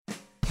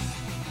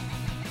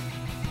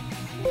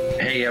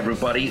Hey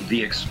everybody,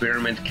 the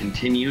experiment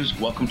continues.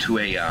 Welcome to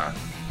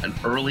an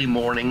early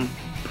morning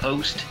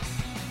post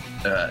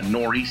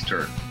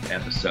Noreaster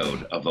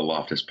episode of the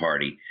Loftus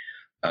Party.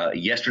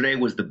 Yesterday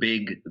was the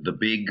big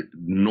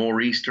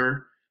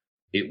Noreaster.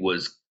 It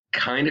was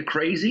kind of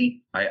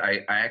crazy. I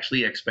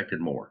actually expected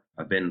more.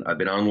 I've been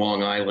on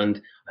Long Island.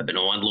 I've been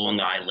on Long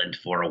Island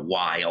for a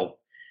while.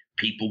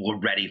 People were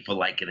ready for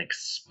like an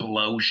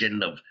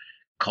explosion of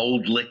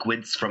cold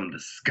liquids from the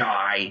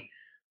sky.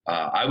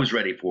 I was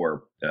ready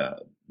for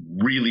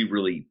really,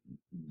 really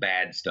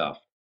bad stuff.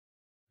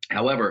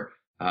 However,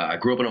 I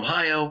grew up in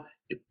Ohio.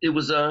 It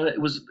was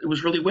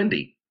really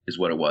windy, is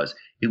what it was.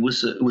 It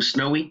was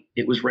snowy.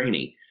 It was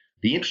rainy.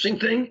 The interesting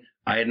thing,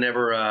 I had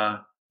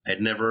never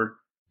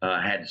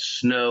had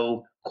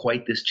snow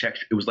quite this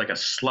texture. It was like a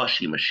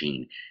slushy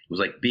machine. It was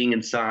like being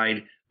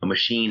inside a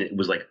machine. It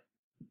was like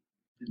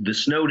the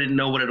snow didn't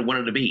know what it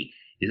wanted to be.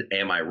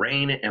 Am I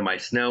rain? Am I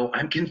snow?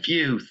 I'm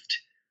confused.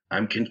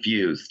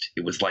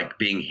 It was like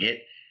being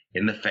hit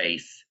in the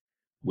face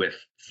with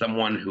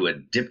someone who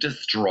had dipped a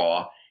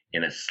straw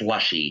in a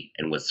slushy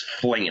and was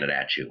flinging it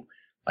at you,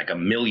 like a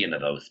million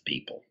of those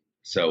people.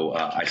 So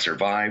I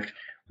survived.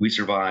 We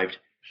survived.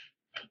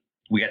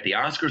 We got the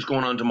Oscars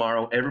going on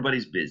tomorrow.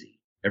 Everybody's busy.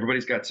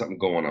 Everybody's got something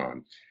going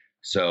on.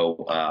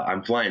 So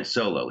I'm flying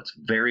solo. It's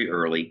very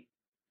early.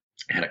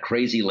 I had a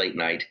crazy late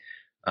night,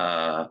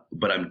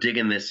 but I'm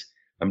digging this.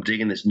 I'm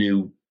digging this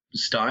new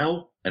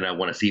style, and I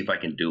want to see if I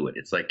can do it.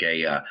 It's like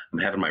I'm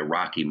having my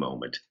Rocky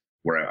moment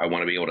where I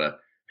want to be able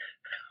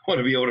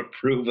to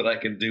prove that I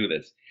can do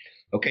this.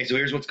 Okay, so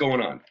here's what's going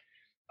on.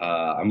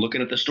 I'm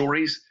looking at the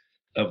stories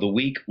of the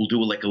week. We'll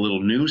do like a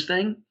little news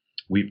thing.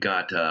 We've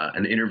got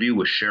an interview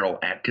with Sharyl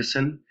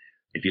Attkison.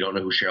 If you don't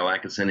know who Sharyl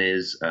Attkison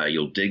is,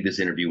 you'll dig this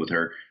interview with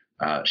her.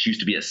 She used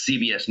to be a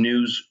CBS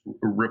News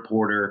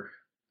reporter,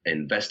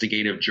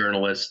 investigative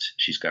journalist.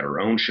 She's got her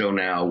own show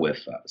now with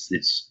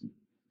it's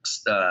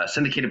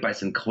syndicated by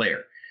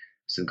Sinclair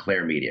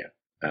Media.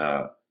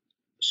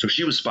 So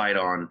she was spied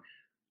on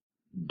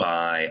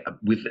by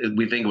we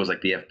think it was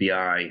like the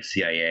FBI,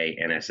 CIA,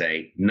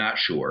 NSA. Not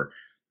sure,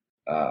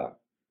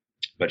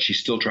 but she's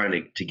still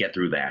trying to get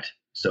through that.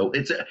 So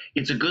it's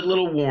a good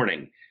little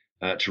warning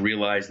to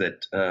realize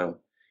that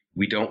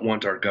we don't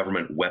want our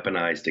government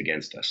weaponized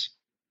against us.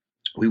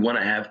 We want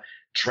to have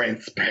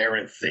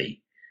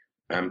transparency,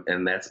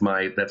 and that's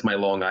my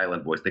Long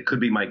Island voice. That could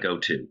be my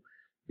go-to.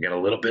 I got a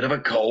little bit of a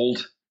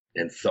cold,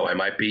 and so I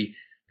might be.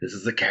 This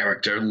is the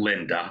character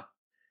Linda,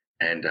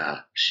 and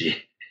she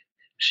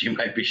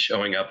might be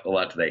showing up a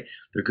lot today.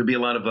 There could be a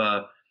lot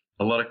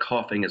of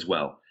coughing as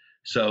well.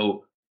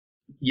 So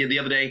yeah, the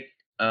other day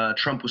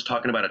Trump was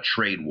talking about a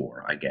trade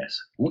war. I guess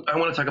I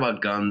want to talk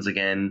about guns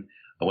again.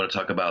 I want to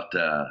talk about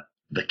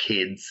the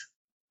kids,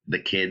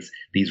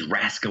 these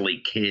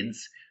rascally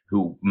kids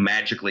who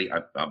magically.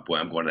 Boy,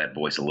 I'm going to that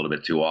voice a little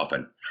bit too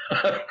often.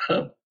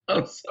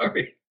 I'm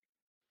sorry.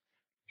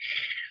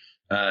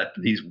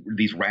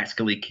 These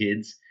rascally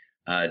kids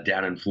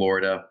down in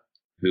Florida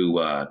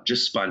who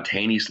just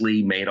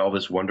spontaneously made all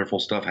this wonderful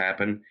stuff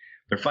happen.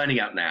 They're finding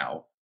out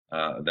now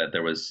that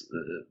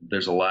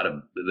there's a lot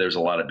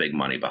of big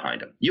money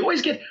behind them. You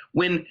always get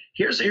when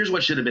here's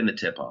what should have been the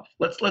tip off.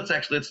 Let's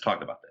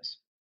talk about this.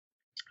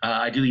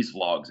 I do these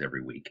vlogs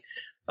every week,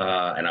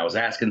 and I was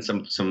asking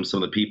some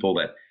of the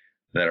people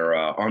that are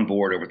on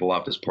board over at the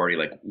Loftus Party,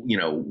 like,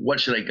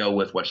 what should I go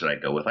with? What should I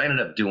go with? I ended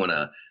up doing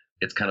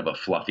it's kind of a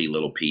fluffy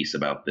little piece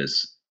about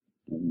this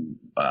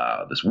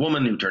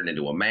woman who turned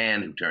into a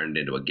man, who turned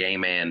into a gay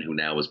man, who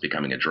now is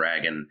becoming a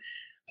dragon.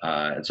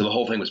 And so the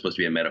whole thing was supposed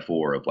to be a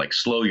metaphor of like,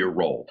 slow your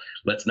roll.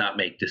 Let's not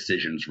make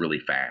decisions really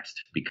fast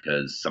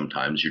because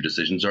sometimes your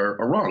decisions are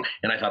wrong.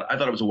 And I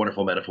thought it was a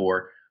wonderful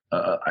metaphor.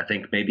 I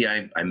think maybe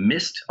I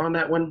missed on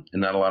that one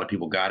and not a lot of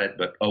people got it,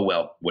 but oh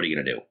well, what are you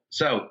going to do?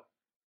 So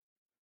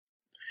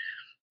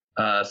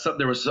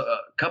there was a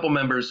couple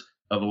members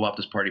of the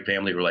Loftus Party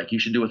family who were like, you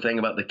should do a thing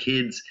about the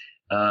kids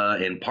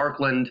in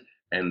Parkland.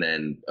 And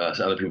then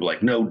some other people were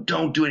like, no,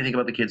 don't do anything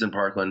about the kids in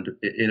Parkland.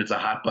 And it's a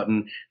hot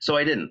button. So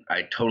I didn't.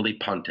 I totally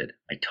punted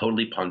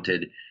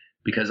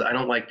because I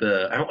don't like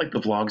the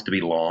vlogs to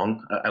be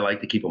long. I like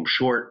to keep them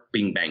short.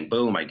 Bing, bang,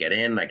 boom. I get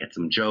in, I get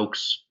some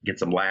jokes, get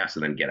some laughs,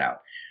 and then get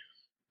out.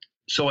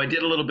 So I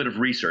did a little bit of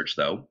research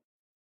though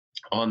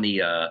on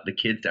the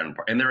kids down in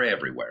Parkland, and they're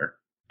everywhere.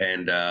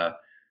 And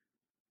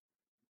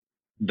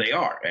they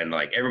are, and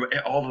like everybody,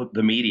 all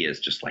the media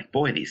is just like,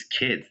 boy, these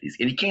kids,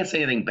 and you can't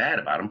say anything bad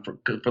about them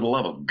for the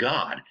love of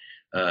God.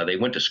 They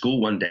went to school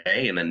one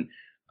day, and then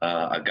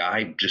a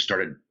guy just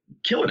started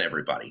killing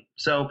everybody.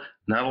 So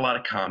not a lot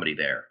of comedy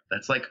there.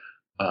 That's like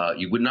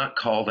you would not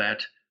call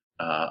that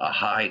a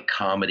high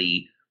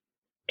comedy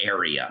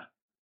area.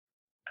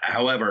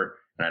 However,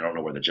 and I don't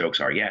know where the jokes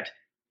are yet.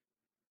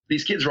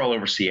 These kids are all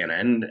over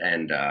CNN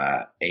and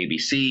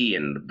ABC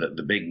and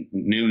the big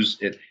news.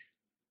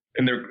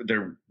 And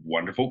they're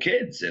wonderful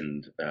kids,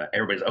 and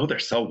everybody's, they're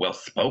so well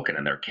spoken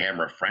and they're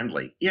camera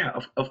friendly. Yeah,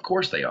 of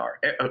course they are.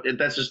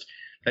 That's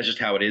just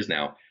how it is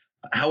now.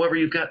 However,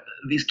 you've got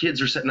these kids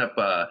are setting up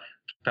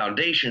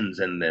foundations,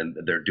 and then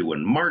they're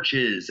doing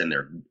marches and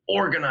they're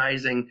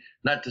organizing.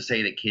 Not to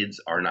say that kids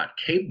are not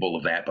capable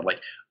of that, but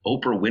like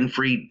Oprah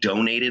Winfrey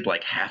donated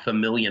like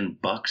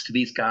 $500,000 to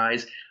these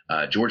guys.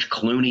 George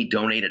Clooney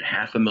donated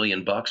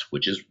 $500,000,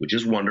 which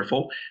is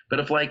wonderful. But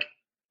if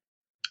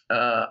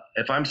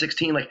I'm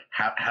 16, like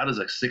how does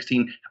a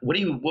 16,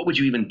 what would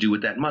you even do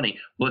with that money?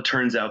 Well, it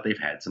turns out they've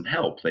had some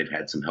help. They've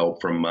had some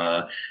help from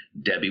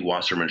Debbie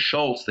Wasserman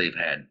Schultz. They've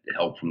had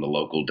help from the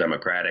local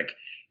Democratic.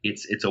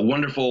 It's a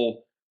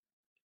wonderful.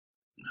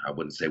 I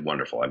wouldn't say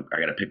wonderful. I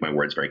got to pick my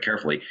words very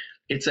carefully.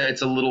 It's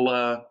a little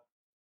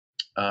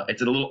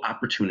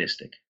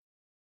opportunistic,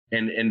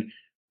 and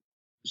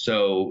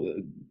so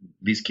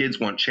these kids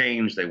want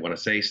change. They want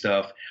to say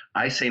stuff.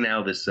 I say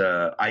now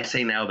they're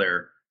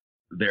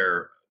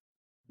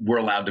we're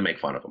allowed to make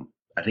fun of them.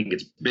 I think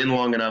it's been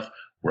long enough.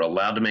 We're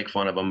allowed to make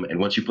fun of them. And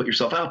once you put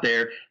yourself out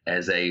there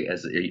as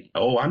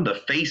I'm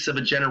the face of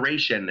a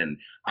generation and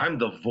I'm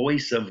the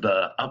voice of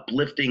the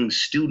uplifting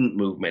student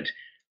movement,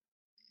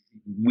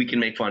 we can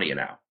make fun of you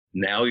now.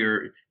 Now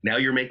you're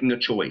making a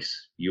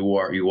choice.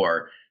 You're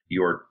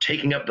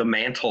taking up the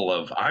mantle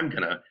of I'm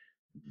gonna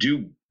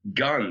do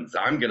guns.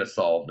 I'm gonna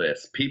solve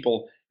this.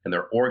 People, and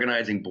they're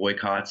organizing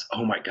boycotts.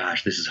 Oh my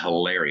gosh, this is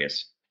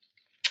hilarious.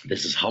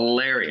 This is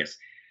hilarious.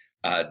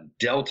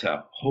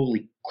 Delta,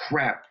 holy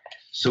crap.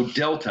 So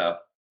Delta,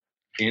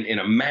 in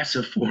a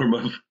massive form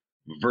of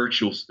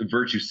virtue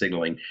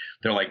signaling,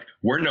 they're like,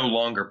 we're no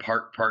longer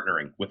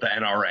partnering with the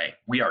NRA.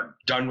 We are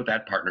done with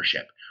that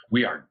partnership.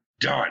 We are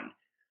done.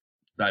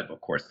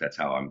 Of course, that's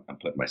how I'm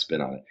putting my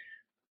spin on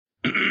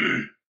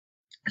it.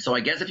 So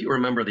I guess if you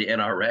remember the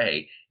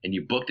NRA and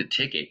you booked a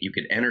ticket, you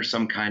could enter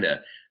some kind of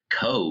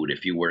code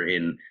if you were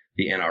in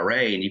the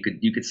NRA, and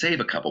you could save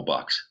a couple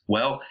bucks.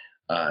 Well,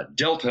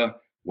 Delta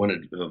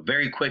wanted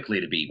very quickly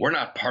to be, we're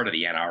not part of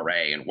the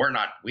NRA, and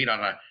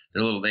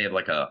they have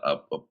like a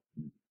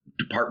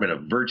department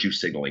of virtue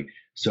signaling.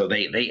 So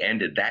they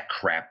ended that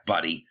crap,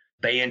 buddy.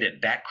 They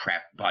ended that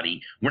crap,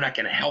 buddy. We're not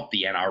going to help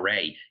the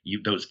NRA.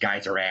 Those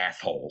guys are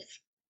assholes.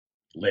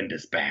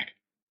 Linda's back.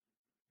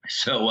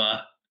 So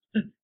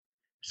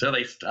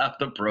they stopped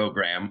the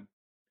program.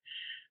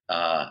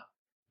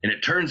 And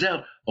it turns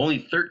out only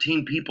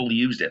 13 people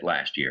used it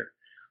last year.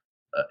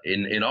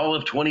 In all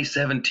of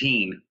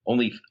 2017,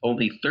 only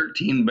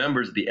 13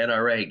 members of the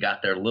NRA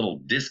got their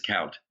little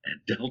discount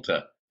at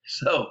Delta.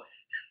 So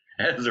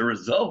as a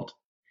result,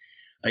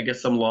 I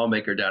guess some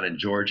lawmaker down in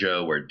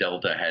Georgia where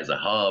Delta has a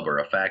hub or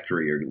a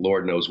factory or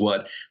Lord knows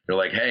what, they're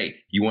like, hey,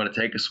 you want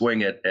to take a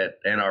swing at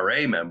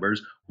NRA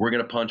members? We're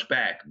going to punch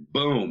back.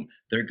 Boom.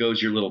 There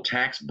goes your little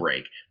tax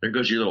break. There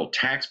goes your little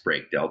tax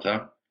break,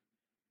 Delta.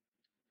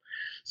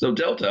 So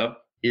Delta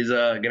is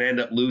going to end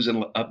up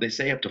losing, they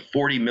say, up to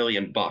 $40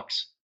 million.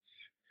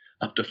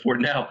 Up to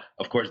 40. Now,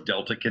 of course,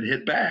 Delta can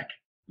hit back,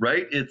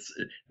 right?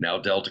 Now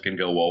Delta can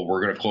go, well,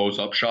 we're going to close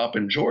up shop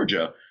in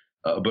Georgia.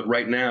 But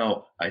right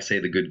now, I say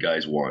the good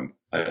guys won.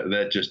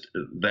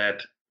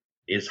 That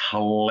is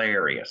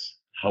hilarious.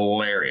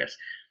 Hilarious.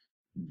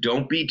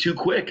 Don't be too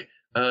quick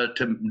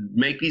to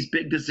make these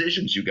big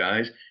decisions, you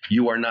guys.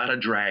 You are not a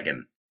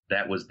dragon.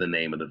 That was the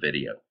name of the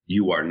video.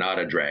 You are not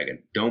a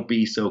dragon. Don't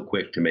be so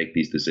quick to make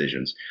these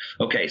decisions.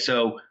 Okay,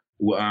 so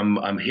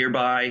I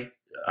hereby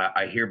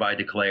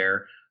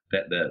declare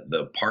that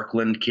the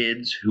Parkland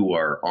kids who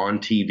are on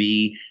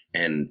TV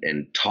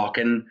and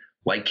talking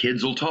like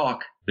kids will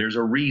talk, there's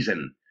a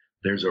reason.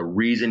 There's a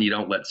reason you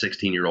don't let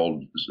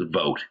 16-year-olds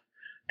vote.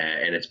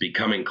 And it's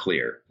becoming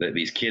clear that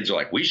these kids are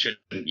like, we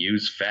shouldn't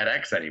use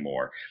FedEx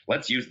anymore.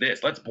 Let's use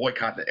this. Let's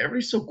boycott that.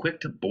 Everybody's so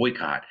quick to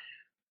boycott.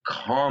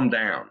 Calm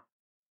down.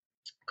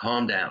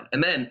 Calm down.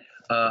 And then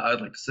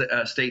I'd like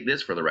to state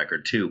this for the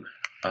record, too.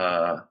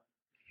 The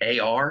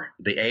AR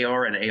and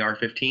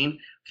AR-15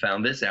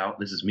 found this out.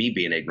 This is me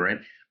being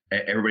ignorant.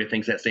 Everybody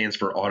thinks that stands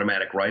for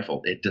automatic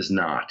rifle. It does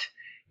not.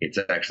 It's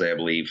actually, I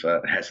believe,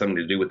 has something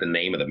to do with the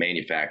name of the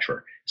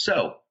manufacturer.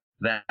 So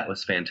that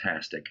was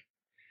fantastic.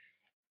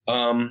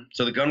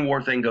 So the gun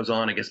war thing goes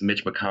on. I guess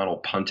Mitch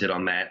McConnell punted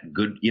on that.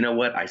 Good. You know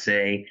what I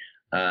say?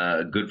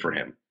 Good for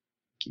him.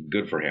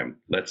 Good for him.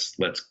 Let's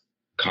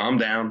calm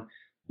down.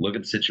 Look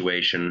at the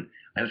situation.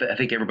 I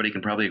think everybody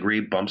can probably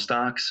agree. Bump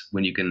stocks,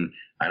 when you can,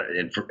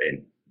 and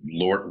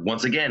Lord,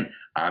 once again,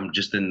 I'm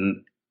just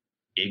an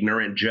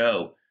ignorant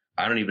Joe.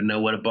 I don't even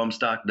know what a bump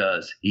stock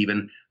does.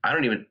 I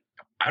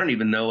don't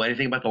even know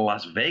anything about the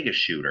Las Vegas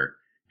shooter.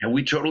 Have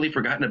we totally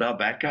forgotten about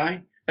that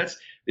guy?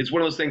 It's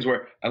one of those things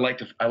where I like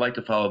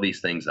to follow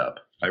these things up.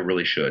 I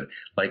really should.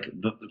 Like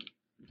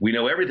we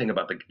know everything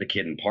about the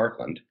kid in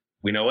Parkland.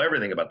 We know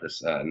everything about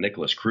this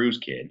Nicholas Cruz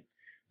kid.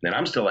 And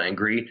I'm still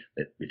angry.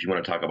 That if you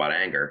want to talk about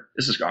anger,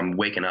 I'm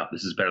waking up.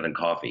 This is better than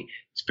coffee.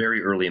 It's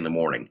very early in the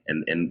morning,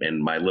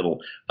 and my little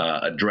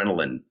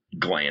adrenaline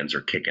glands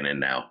are kicking in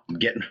now.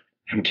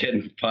 I'm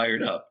getting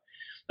fired up.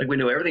 Like, we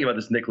know everything about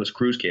this Nicholas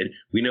Cruz kid.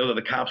 We know that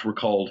the cops were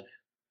called,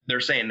 they're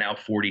saying now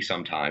 40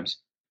 sometimes.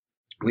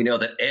 We know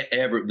that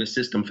the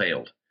system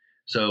failed.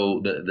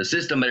 So the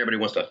system that everybody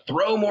wants to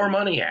throw more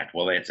money at,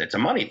 well, it's a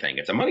money thing.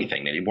 It's a money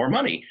thing. They need more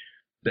money.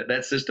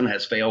 That system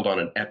has failed on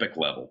an epic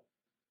level.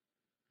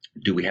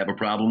 Do we have a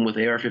problem with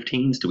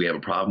AR-15s? Do we have a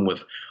problem with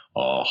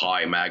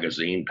high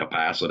magazine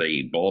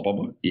capacity? Blah blah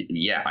blah.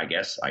 Yeah, I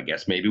guess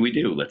maybe we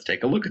do. Let's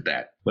take a look at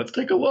that. Let's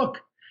take a look.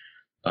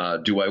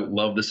 Do I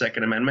love the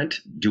Second Amendment?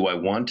 Do I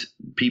want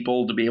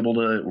people to be able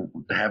to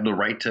have the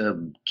right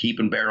to keep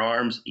and bear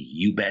arms?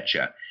 You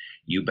betcha.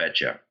 You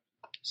betcha.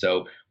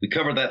 So we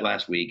covered that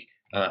last week.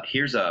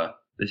 Here's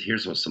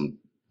some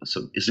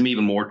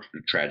even more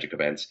tragic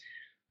events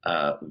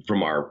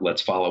from our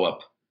Let's Follow Up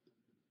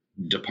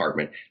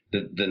department.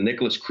 The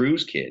Nicholas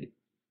Cruz kid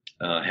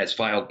has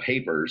filed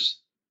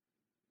papers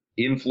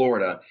in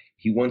Florida.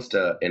 He wants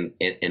to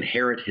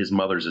inherit his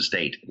mother's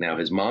estate. Now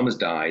his mom has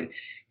died.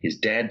 His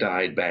dad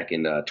died back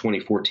in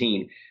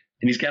 2014,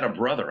 and he's got a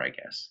brother, I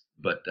guess.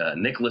 But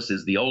Nicholas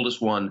is the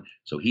oldest one,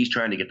 so he's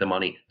trying to get the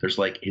money. There's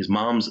like his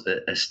mom's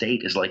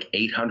estate is like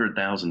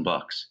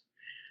 $800,000.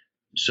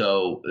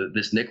 So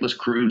this Nicholas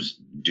Cruz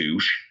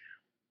douche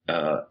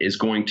is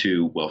going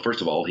to, well,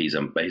 first of all, he's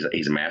a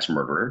mass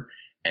murderer,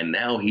 and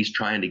now he's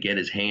trying to get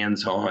his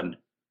hands on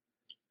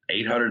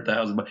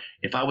 800,000.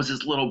 If I was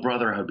his little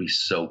brother, I'd be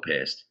so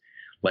pissed.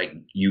 Like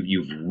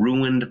you've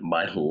ruined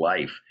my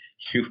life.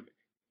 You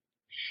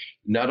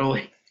not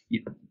only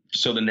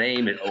so the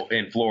name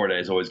in Florida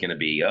is always going to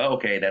be, oh,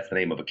 okay, that's the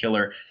name of a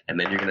killer, and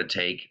then you're going to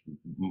take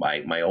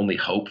my only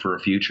hope for a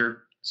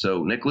future.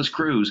 So Nicholas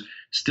Cruz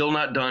still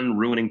not done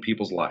ruining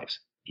people's lives.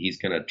 He's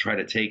going to try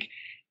to take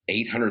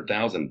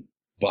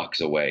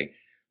 $800,000 away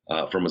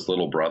from his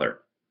little brother.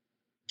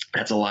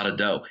 That's a lot of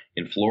dough.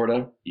 In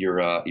Florida, you're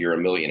a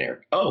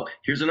millionaire. Oh,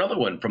 here's another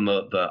one from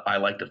the I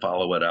like to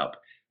follow it up.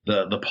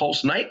 The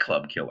Pulse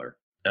nightclub killer.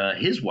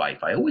 His wife.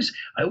 I always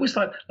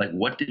thought, like,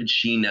 what did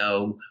she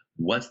know?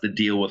 What's the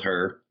deal with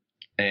her?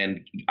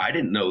 And I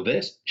didn't know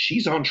this.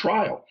 She's on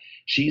trial.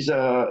 She's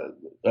they're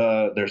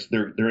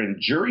in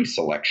jury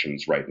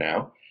selections right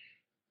now.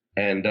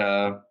 And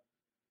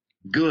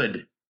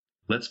good.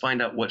 Let's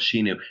find out what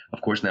she knew.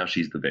 Of course, now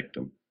she's the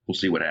victim. We'll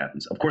see what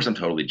happens. Of course, I'm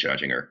totally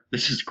judging her.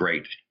 This is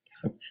great.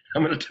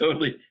 I'm going to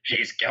totally,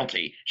 she's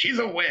guilty. She's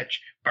a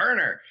witch. Burn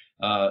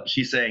her.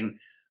 She's saying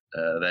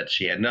that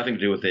she had nothing to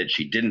do with it.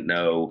 She didn't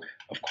know.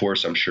 Of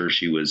course, I'm sure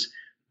she was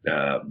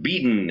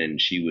beaten and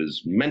she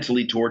was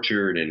mentally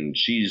tortured and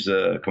she's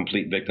a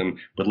complete victim.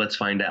 But let's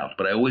find out.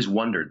 But I always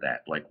wondered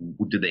that. Like,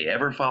 did they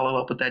ever follow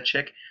up with that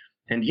chick?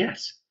 And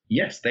yes,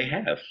 they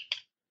have.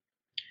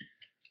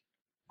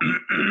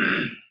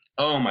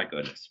 Oh, my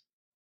goodness.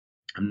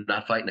 I'm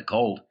not fighting a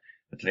cold.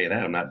 I'll tell you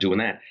that. I'm not doing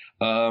that.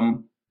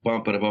 I'm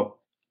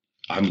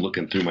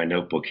looking through my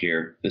notebook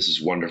here. This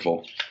is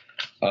wonderful.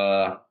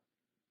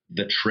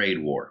 The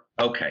trade war.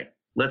 Okay,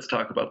 let's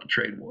talk about the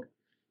trade war.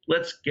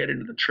 Let's get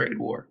into the trade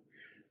war.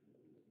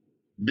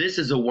 This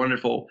is to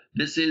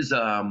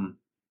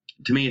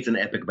me, it's an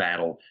epic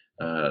battle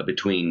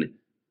between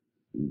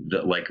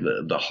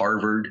the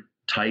Harvard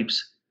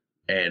types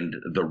and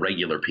the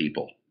regular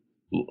people.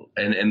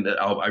 And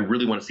I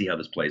really want to see how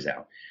this plays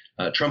out.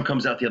 Trump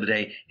comes out the other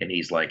day and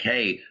he's like,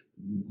 "Hey,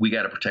 we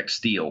got to protect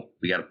steel.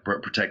 We got to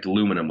protect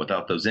aluminum.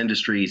 Without those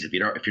industries, if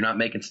you're not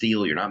making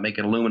steel, you're not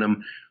making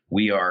aluminum.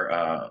 We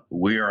are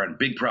in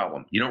big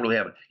problem. You don't really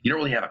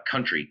have a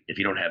country if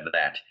you don't have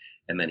that."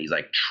 And then he's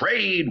like,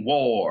 "Trade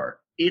war.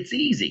 It's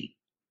easy,"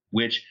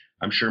 which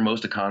I'm sure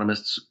most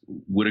economists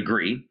would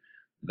agree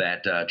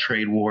that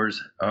trade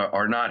wars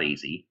are not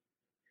easy.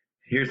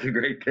 Here's the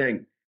great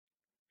thing.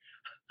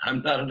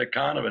 I'm not an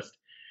economist.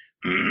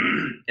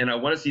 And I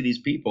want to see these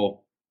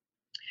people.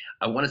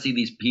 I want to see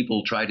these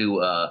people try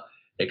to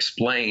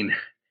explain.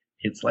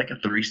 It's like a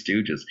Three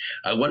Stooges.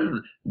 I want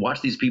to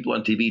watch these people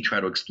on TV try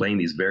to explain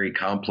these very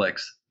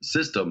complex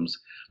systems.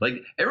 Like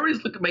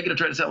everybody's making it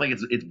try to sound like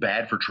it's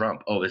bad for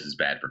Trump. Oh, this is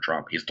bad for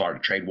Trump. He's started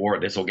a trade war.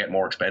 This will get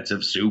more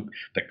expensive. Soup.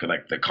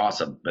 The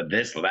cost of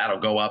this that'll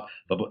go up.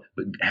 But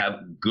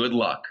have good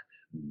luck.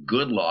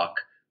 Good luck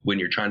when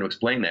you're trying to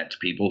explain that to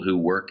people who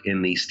work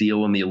in the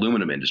steel and the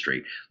aluminum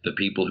industry, the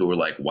people who are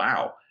like,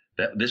 wow,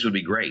 this would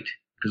be great.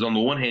 Because on the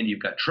one hand,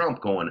 you've got Trump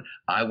going,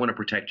 I want to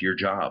protect your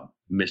job,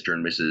 Mr.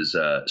 and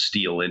Mrs.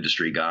 Steel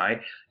industry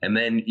guy. And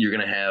then you're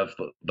going to have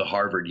the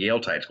Harvard Yale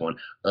types going,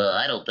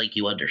 I don't think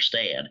you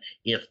understand.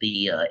 If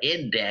the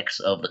index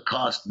of the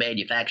cost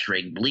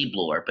manufacturing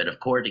bleeblorp, and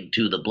according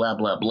to the blah,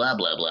 blah, blah,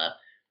 blah, blah,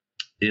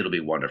 it'll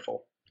be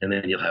wonderful. And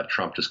then you'll have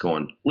Trump just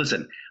going,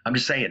 listen, I'm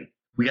just saying,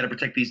 we got to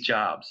protect these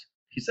jobs.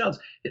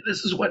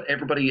 This is what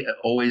everybody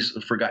always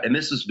forgot. And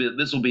this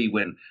will be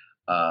when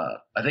I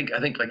think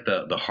like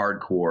the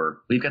hardcore,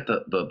 we've got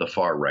the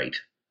far right,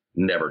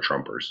 never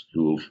Trumpers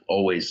who've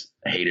always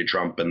hated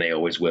Trump and they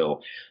always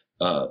will.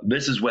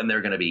 This is when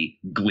they're going to be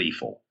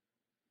gleeful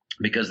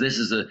because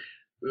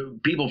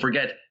people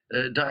forget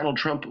Donald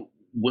Trump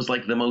was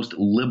like the most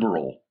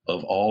liberal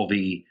of all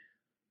the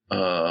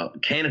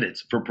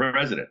candidates for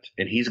president.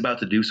 And he's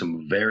about to do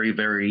some very,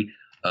 very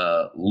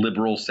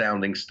liberal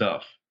sounding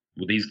stuff.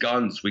 With these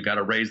guns, we got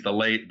to raise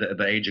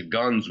the age of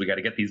guns. We got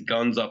to get these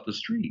guns off the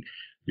street.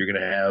 You're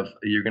gonna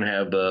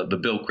have the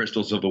Bill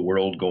Kristols of the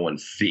world going,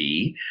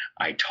 see,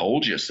 I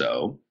told you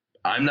so.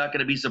 I'm not going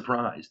to be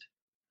surprised.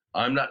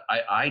 I'm not.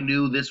 I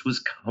knew this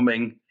was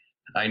coming.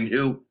 I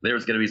knew there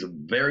was going to be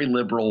some very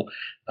liberal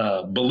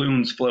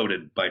balloons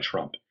floated by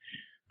Trump.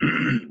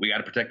 We got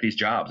to protect these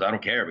jobs. I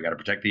don't care. We got to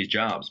protect these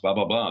jobs. Blah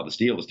blah blah. The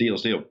steel, the steel, the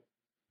steel.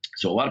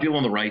 So a lot of people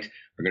on the right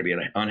are going to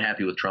be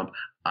unhappy with Trump.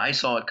 I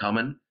saw it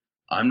coming.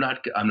 I'm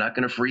not. I'm not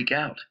going to freak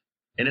out.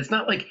 And it's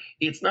not like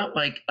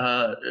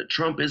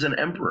Trump is an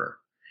emperor.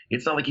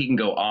 It's not like he can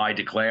go, oh, I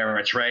declare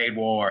a trade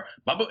war,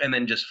 and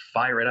then just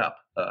fire it up.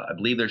 I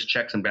believe there's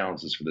checks and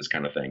balances for this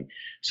kind of thing.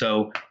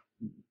 So,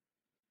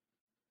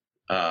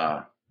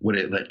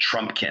 like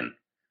Trumpkin.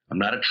 I'm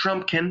not a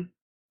Trumpkin.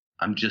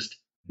 I'm just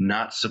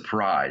not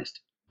surprised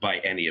by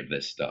any of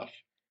this stuff.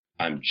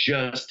 I'm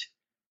just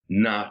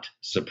not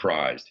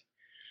surprised.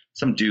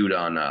 Some dude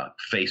on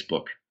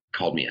Facebook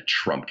called me a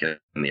Trumpkin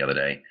the other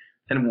day,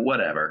 and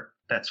whatever.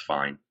 That's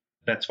fine.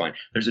 That's fine.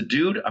 There's a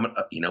dude.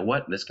 You know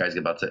what? This guy's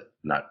about to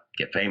not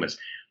get famous.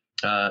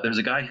 There's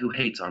a guy who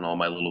hates on all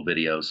my little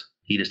videos.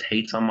 He just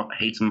hates them,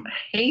 hates them,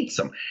 hates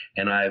them.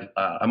 And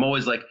I'm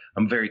always like,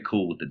 I'm very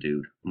cool with the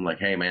dude. I'm like,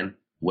 hey man,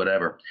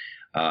 whatever.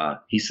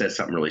 He says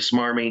something really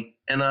smarmy,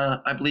 and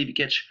I believe you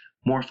catch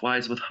more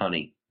flies with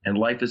honey. And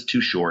life is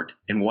too short.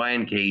 And why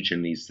engage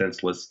in these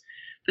senseless?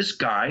 This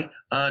guy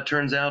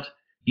turns out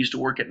used to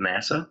work at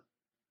NASA.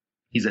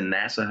 He's a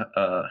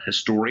NASA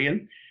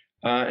historian.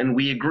 And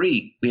we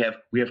agree. We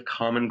have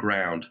common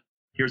ground.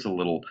 Here's a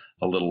little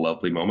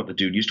lovely moment. The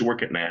dude used to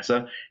work at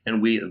NASA,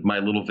 and my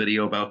little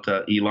video about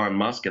Elon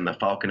Musk and the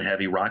Falcon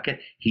Heavy rocket.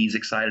 He's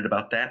excited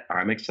about that.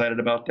 I'm excited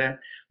about that.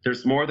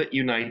 There's more that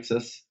unites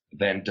us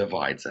than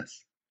divides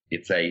us.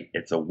 It's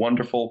a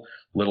wonderful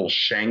little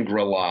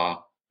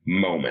Shangri-La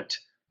moment.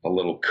 A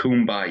little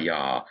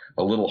kumbaya.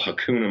 A little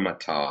Hakuna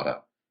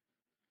Matata.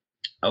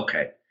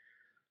 Okay.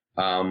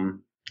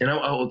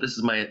 This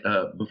is my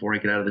before I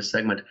get out of this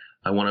segment,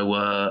 I want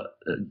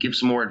to give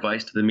some more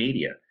advice to the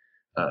media.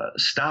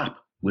 Stop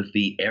with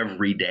the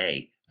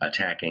everyday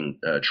attacking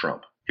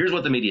Trump. Here's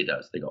what the media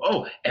does. They go,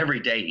 oh, every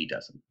day he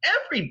does them.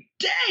 Every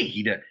day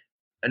he does.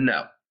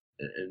 No.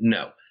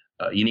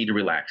 You need to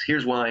relax.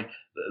 Here's why.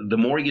 The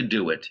more you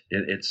do it,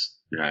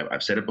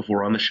 I've said it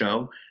before on the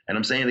show, and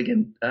I'm saying it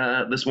again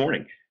this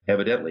morning,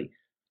 evidently.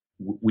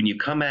 When you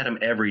come at him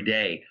every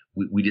day,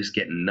 we just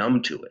get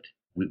numb to it.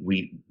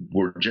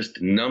 We're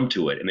just numb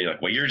to it. And they're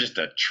like, well, you're just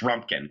a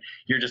Trumpkin.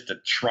 You're just a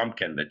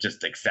Trumpkin that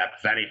just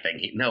accepts anything.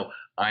 No,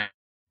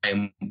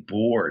 I'm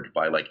bored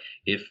by, like,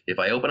 if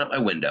I open up my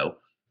window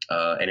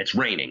and it's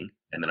raining,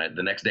 and then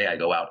the next day I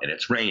go out and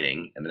it's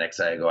raining, and the next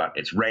day I go out,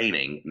 it's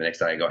raining, and the next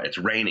day I go out, it's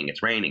raining.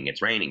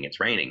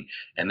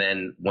 And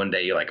then one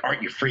day you're like,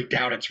 aren't you freaked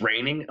out? It's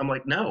raining. I'm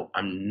like, no,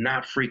 I'm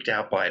not freaked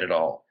out by it at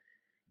all.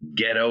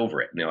 Get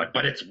over it. And they're like,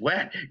 but it's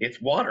wet.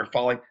 It's water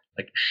falling.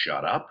 Like,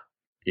 shut up.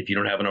 If you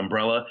don't have an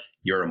umbrella,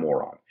 you're a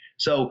moron.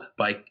 So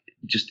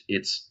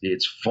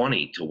it's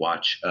funny to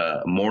watch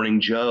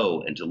Morning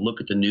Joe and to look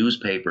at the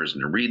newspapers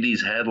and to read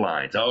these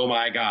headlines. Oh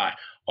my God.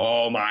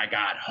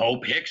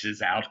 Hope Hicks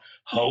is out.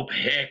 Hope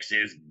Hicks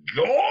is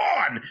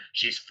gone.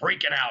 She's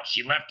freaking out.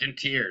 She left in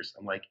tears.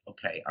 I'm like,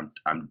 okay,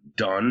 I'm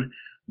done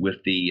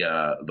with the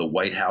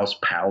White House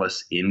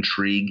palace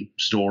intrigue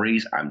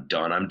stories. I'm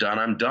done.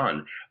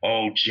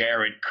 Oh,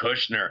 Jared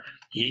Kushner.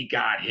 He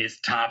got his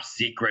top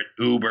secret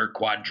Uber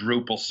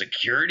quadruple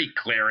security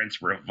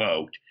clearance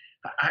revoked.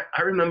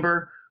 I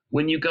remember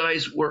when you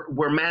guys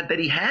were mad that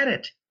he had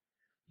it.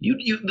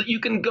 You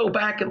can go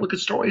back and look at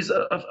stories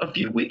a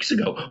few weeks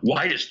ago.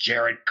 Why does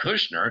Jared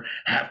Kushner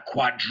have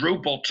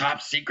quadruple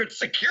top secret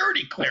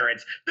security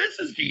clearance? This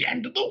is the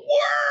end of the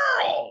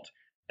world.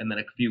 And then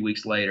a few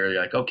weeks later,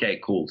 you're like, okay,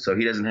 cool. So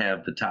he doesn't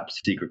have the top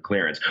secret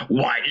clearance.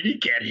 Why did he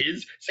get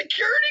his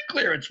security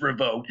clearance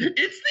revoked?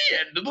 It's the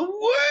end of the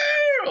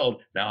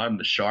world. Now I'm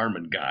the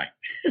Charmin guy.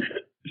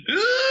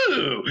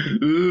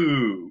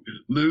 Ooh,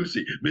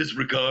 Lucy, Miss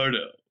Ricardo.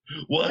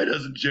 Why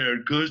doesn't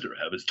Jared Kushner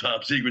have his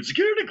top secret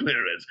security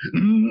clearance?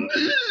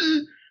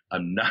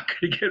 I'm not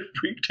going to get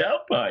freaked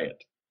out by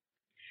it.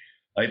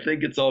 I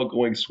think it's all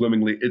going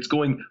swimmingly. It's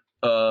going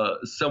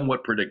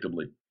somewhat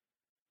predictably.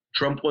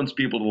 Trump wants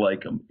people to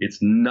like him. It's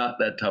not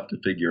that tough to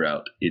figure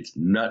out. It's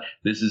not.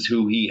 This is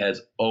who he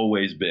has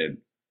always been.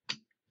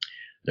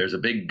 There's a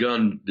big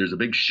gun. There's a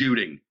big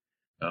shooting.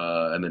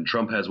 And then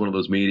Trump has one of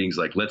those meetings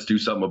like, let's do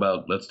something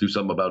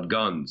about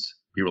guns.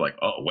 People are like,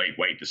 oh,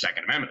 wait, the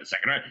Second Amendment,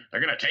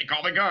 they're going to take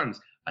all the guns.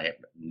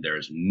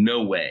 There's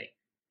no way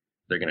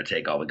they're going to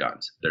take all the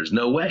guns. There's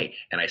no way.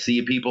 And I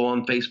see people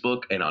on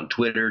Facebook and on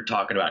Twitter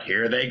talking about,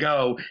 here they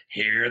go.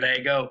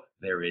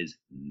 There is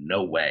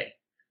no way.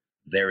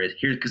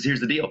 Here's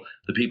the deal.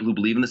 The people who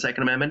believe in the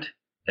Second Amendment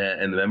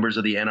and the members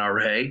of the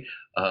NRA,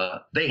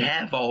 they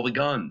have all the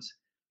guns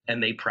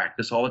and they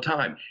practice all the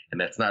time.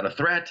 And that's not a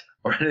threat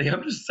or anything.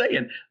 I'm just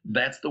saying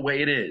that's the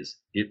way it is.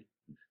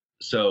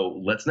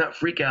 So let's not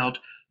freak out.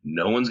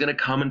 No one's going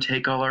to come and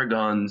take all our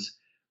guns.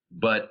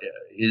 But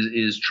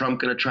is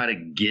Trump going to try to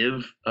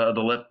give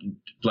the left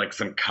like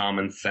some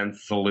common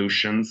sense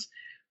solutions?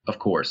 Of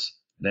course,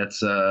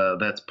 that's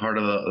part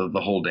of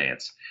the whole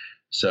dance.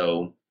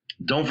 So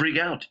Don't freak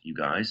out, you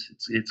guys.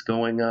 It's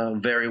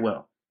going very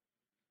well.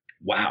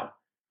 Wow,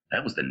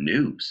 that was the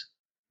news.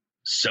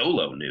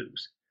 Solo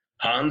news.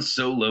 Han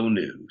Solo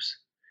news.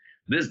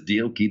 This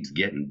deal keeps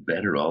getting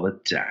better all the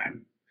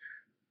time.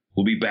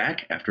 We'll be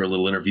back after a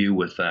little interview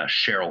with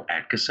Sharyl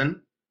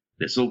Attkison.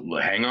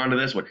 Hang on to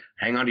this one.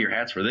 Hang on to your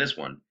hats for this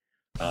one.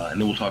 And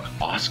then we'll talk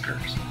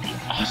Oscars. The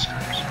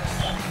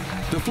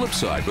Oscars. The Flip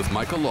Side with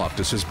Michael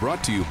Loftus is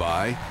brought to you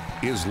by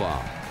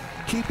Islam,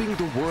 keeping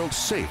the world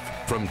safe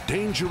from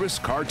dangerous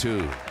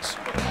cartoons.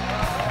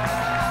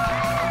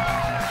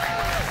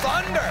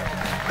 Thunder!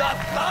 The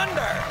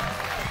thunder!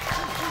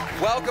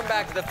 Welcome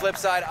back to The Flip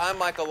Side. I'm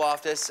Michael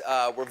Loftus.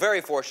 We're very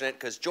fortunate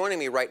because joining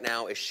me right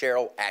now is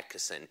Sharyl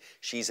Attkison.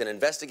 She's an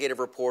investigative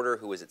reporter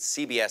who was at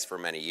CBS for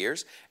many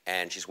years,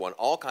 and she's won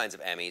all kinds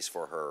of Emmys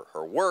for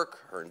her work,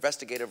 her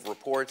investigative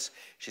reports.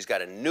 She's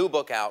got a new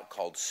book out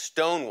called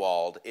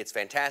Stonewalled. It's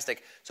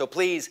fantastic. So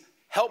please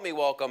help me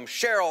welcome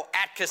Sharyl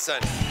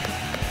Attkison.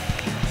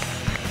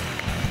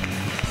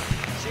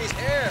 She's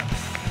here.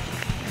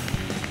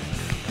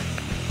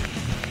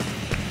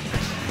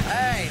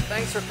 Hey,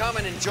 thanks for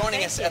coming and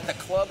joining us at the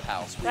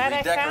clubhouse. We Glad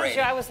I found redecorated.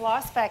 you. I was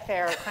lost back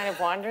there, kind of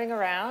wandering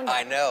around.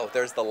 I know.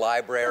 There's the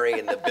library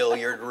and the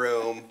billiard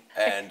room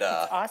and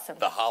awesome.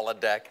 The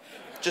holodeck.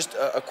 Just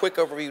a quick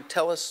overview.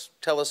 Tell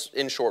us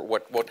in short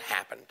what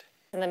happened.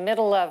 In the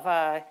middle of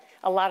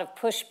a lot of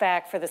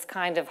pushback for this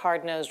kind of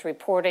hard-nosed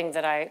reporting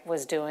that I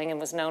was doing and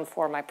was known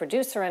for, my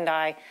producer and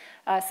I,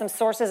 some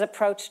sources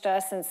approached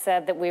us and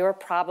said that we were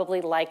probably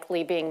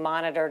likely being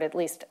monitored, at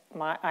least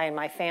I and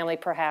my family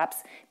perhaps,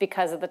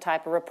 because of the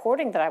type of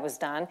reporting that I was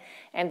done.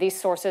 And these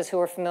sources who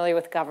were familiar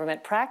with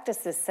government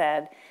practices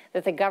said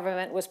that the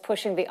government was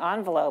pushing the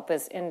envelope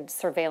as in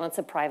surveillance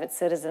of private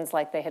citizens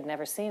like they had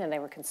never seen, and they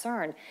were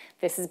concerned.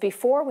 This is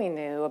before we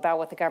knew about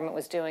what the government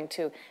was doing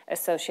to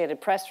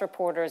Associated Press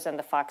reporters and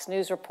the Fox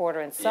News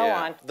reporter and so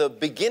on. The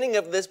beginning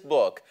of this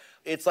book,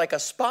 it's like a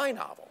spy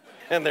novel.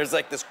 And there's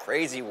like this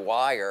crazy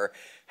wire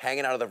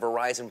hanging out of the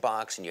Verizon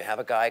box, and you have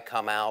a guy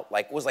come out,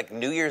 like, it was like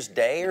New Year's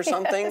Day or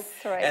something. Yes,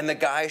 right. And the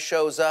guy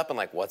shows up, and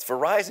like, what's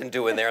Verizon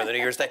doing there on the New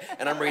Year's Day?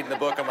 And I'm reading the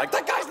book, I'm like,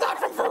 that guy's not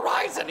from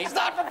Verizon! He's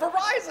not from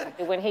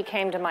Verizon! When he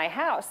came to my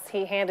house,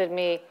 he handed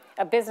me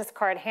a business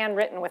card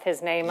handwritten with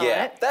his name on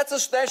it.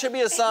 That should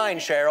be a sign,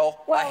 Cheryl.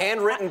 Well, a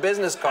handwritten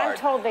business card. I'm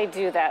told they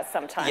do that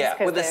sometimes. Yeah,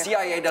 well, the they're...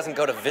 CIA doesn't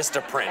go to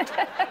Vistaprint.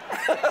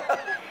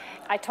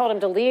 I told him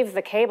to leave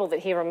the cable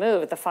that he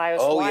removed, the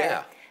FiOS wire.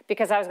 Yeah.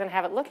 Because I was going to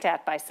have it looked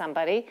at by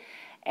somebody.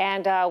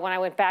 And when I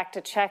went back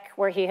to check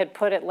where he had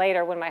put it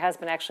later, when my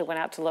husband actually went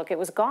out to look, it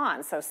was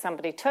gone. So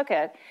somebody took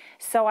it.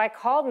 So I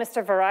called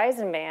Mr.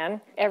 Verizon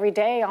man every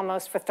day,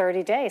 almost for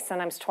 30 days,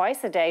 sometimes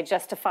twice a day,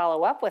 just to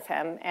follow up with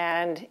him.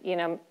 And, you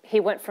know, he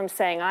went from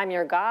saying, I'm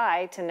your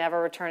guy, to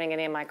never returning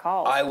any of my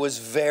calls. I was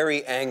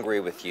very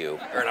angry with you.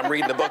 And I'm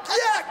reading the book,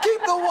 yeah,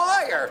 keep the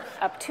wire.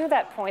 Up to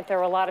that point, there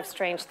were a lot of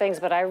strange things,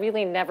 but I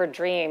really never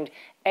dreamed,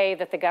 A,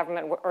 that the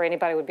government or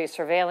anybody would be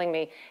surveilling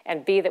me,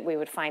 and B, that we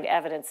would find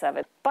evidence of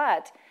it.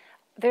 But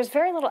there's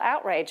very little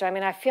outrage. I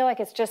mean, I feel like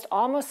it's just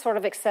almost sort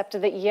of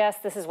accepted that, yes,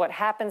 this is what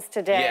happens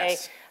today.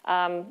 Yes.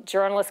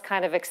 Journalists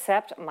kind of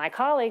accept, my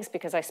colleagues,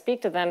 because I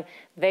speak to them,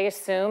 they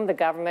assume the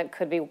government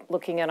could be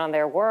looking in on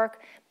their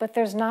work, but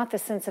there's not the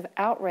sense of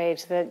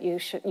outrage that you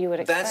would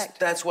expect.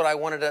 That's what I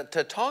wanted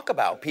to talk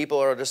about. People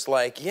are just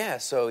like,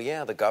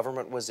 the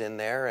government was in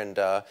there, and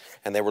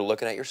they were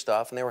looking at your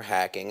stuff, and they were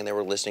hacking, and they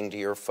were listening to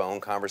your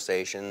phone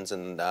conversations,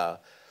 and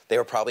they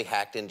were probably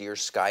hacked into your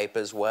Skype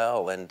as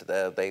well, and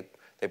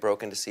they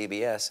broke into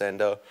CBS,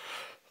 and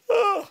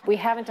we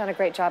haven't done a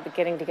great job of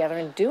getting together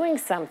and doing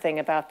something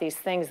about these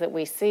things that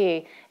we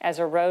see as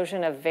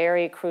erosion of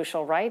very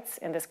crucial rights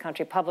in this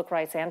country, public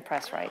rights and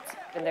press rights.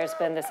 And there's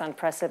been this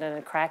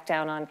unprecedented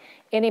crackdown on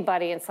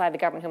anybody inside the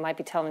government who might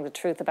be telling the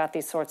truth about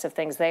these sorts of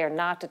things. They are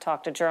not to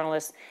talk to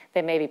journalists.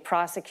 They may be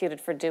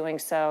prosecuted for doing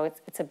so.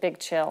 It's a big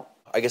chill.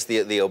 I guess the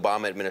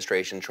Obama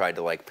administration tried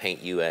to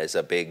paint you as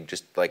a big,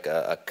 just like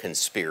a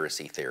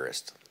conspiracy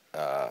theorist.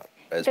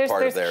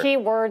 There's key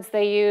words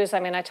they use.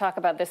 I mean, I talk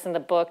about this in the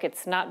book.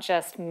 It's not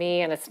just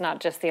me and it's not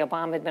just the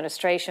Obama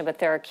administration, but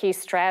there are key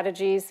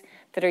strategies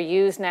that are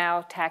used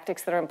now,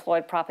 tactics that are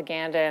employed,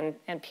 propaganda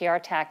and PR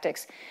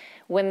tactics.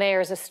 When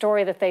there's a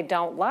story that they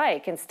don't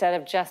like, instead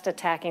of just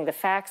attacking the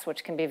facts,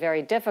 which can be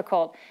very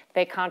difficult,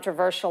 they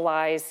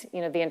controversialize,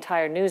 the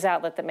entire news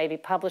outlet that may be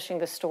publishing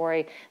the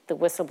story, the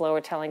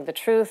whistleblower telling the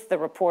truth, the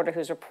reporter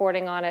who's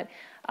reporting on it.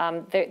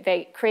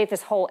 They create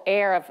this whole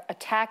air of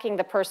attacking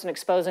the person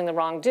exposing the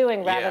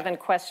wrongdoing rather than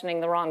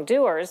questioning the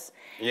wrongdoers.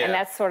 Yeah. And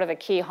that's sort of a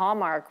key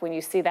hallmark. When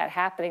you see that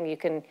happening,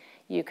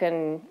 you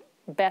can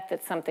bet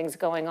that something's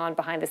going on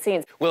behind the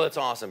scenes. Well, it's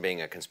awesome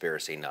being a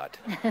conspiracy nut.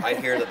 I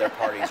hear that their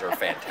parties are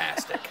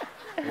fantastic.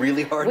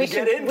 Really hard to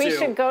get into. We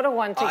should go to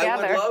one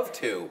together. I would love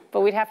to.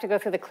 But we'd have to go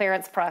through the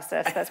clearance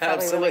process. That's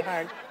probably really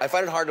hard. I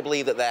find it hard to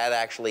believe that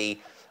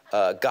actually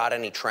got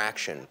any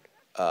traction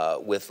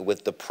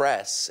with the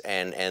press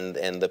and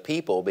the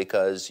people,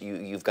 because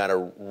you've got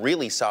a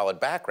really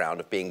solid background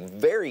of being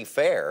very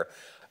fair.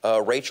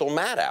 Rachel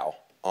Maddow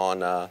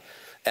on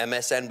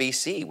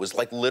MSNBC was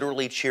like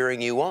literally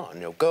cheering you on.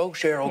 You know, go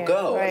Sharyl,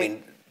 go. Right. I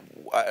mean,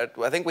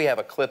 I think we have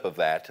a clip of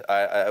that,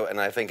 and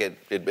I think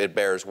it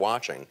bears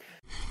watching.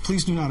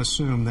 Please do not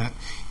assume that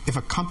if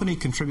a company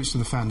contributes to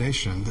the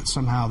foundation, that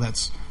somehow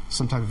that's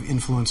some type of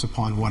influence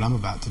upon what I'm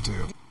about to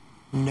do.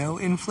 No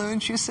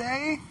influence, you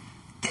say?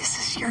 This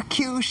is your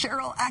cue,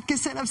 Sharyl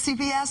Attkison of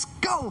CBS.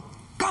 Go,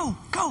 go,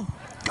 go,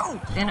 go.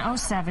 In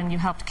 2007, you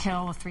helped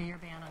kill a 3-year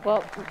ban on...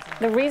 Well,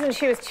 the reason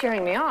she was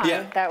cheering me on,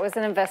 that was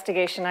an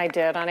investigation I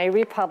did on a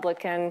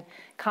Republican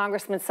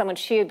congressman, someone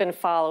she had been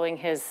following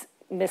his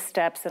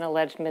missteps and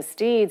alleged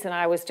misdeeds, and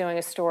I was doing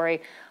a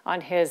story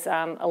on his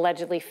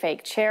allegedly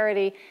fake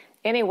charity.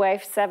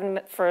 Anyway,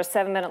 for a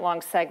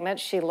 7-minute-long segment,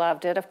 she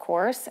loved it, of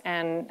course,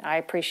 and I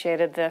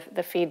appreciated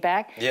the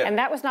feedback. Yeah. And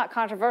that was not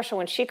controversial.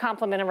 When she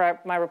complimented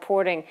my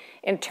reporting,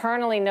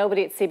 internally,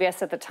 nobody at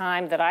CBS at the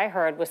time that I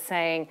heard was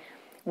saying,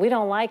 we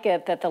don't like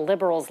it that the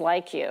liberals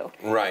like you.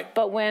 Right.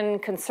 But when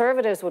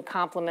conservatives would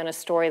compliment a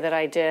story that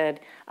I did,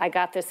 I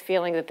got this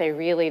feeling that they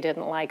really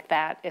didn't like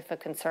that if a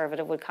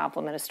conservative would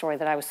compliment a story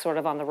that I was sort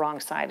of on the wrong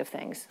side of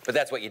things. But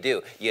that's what you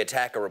do. You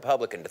attack a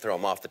Republican to throw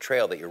him off the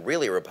trail that you're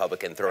really a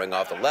Republican throwing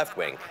off the left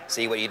wing.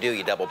 See what you do,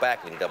 you double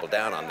back and you double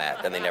down on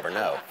that. Then they never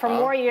know. For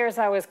more years,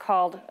 I was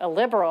called a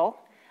liberal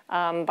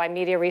by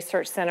Media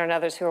Research Center and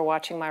others who are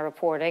watching my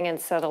reporting. And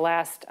so the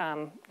last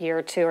year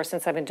or two, or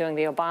since I've been doing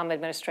the Obama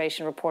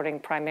administration reporting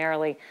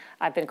primarily,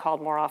 I've been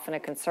called more often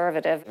a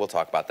conservative. We'll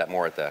talk about that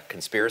more at the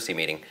conspiracy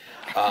meeting,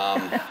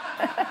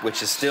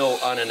 which is still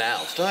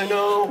unannounced. I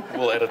know.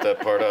 We'll edit that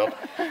part out.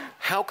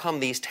 How come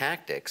these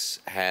tactics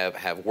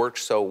have worked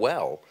so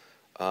well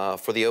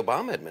for the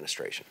Obama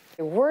administration?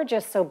 We're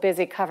just so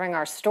busy covering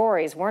our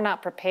stories. We're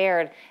not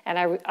prepared, and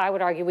I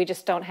would argue we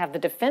just don't have the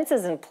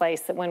defenses in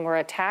place that when we're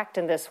attacked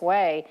in this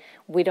way,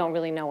 we don't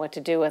really know what to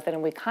do with it,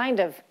 and we kind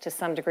of, to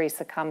some degree,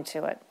 succumb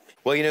to it.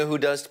 Well, you know who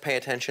does pay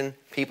attention?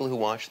 People who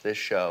watch this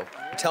show.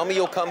 Tell me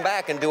you'll come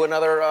back and do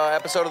another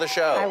episode of the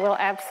show. I will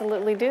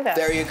absolutely do that.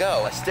 There you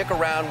go. Stick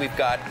around. We've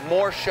got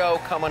more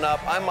show coming up.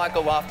 I'm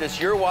Michael Loftus.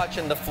 You're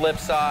watching The Flip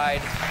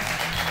Side.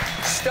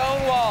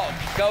 Stonewall,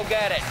 go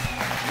get it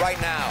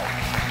right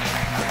now.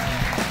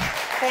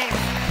 Thanks.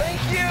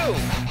 Thank you.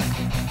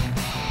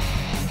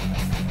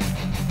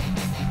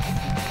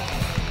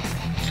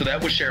 So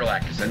that was Sharyl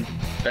Attkison.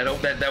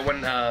 That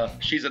one,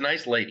 she's a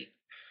nice lady.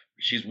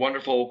 She's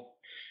wonderful.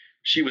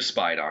 She was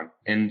spied on,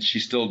 and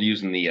she's still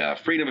using the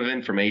Freedom of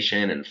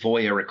Information and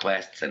FOIA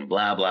requests and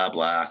blah, blah,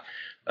 blah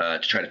to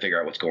try to figure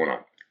out what's going on.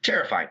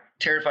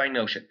 Terrifying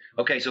notion.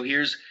 Okay, so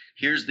here's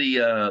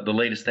the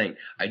latest thing.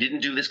 I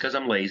didn't do this because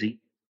I'm lazy.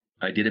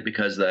 I did it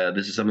because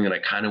this is something that I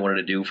kind of wanted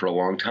to do for a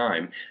long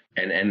time,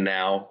 and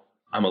now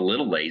I'm a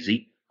little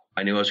lazy.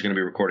 I knew I was going to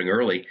be recording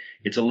early.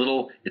 It's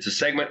a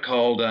segment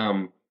called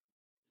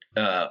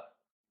The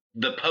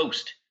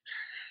Post.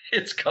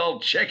 It's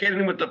called Check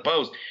In with the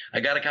Post. I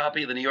got a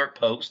copy of the New York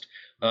Post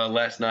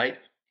last night,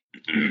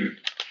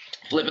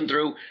 flipping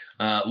through,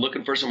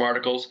 looking for some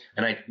articles,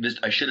 and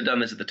I should have done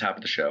this at the top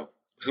of the show.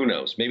 Who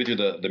knows? Maybe through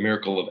the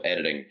miracle of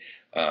editing,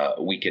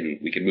 we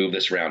can move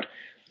this around.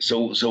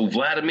 So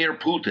Vladimir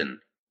Putin,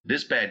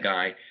 this bad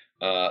guy,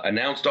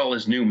 announced all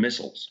his new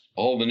missiles,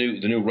 all the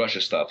new Russia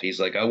stuff.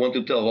 He's like, I want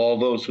to tell all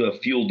those who have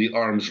fueled the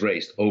arms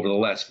race over the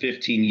last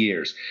 15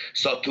 years,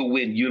 sought to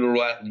win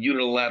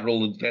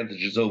unilateral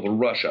advantages over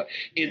Russia,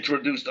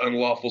 introduced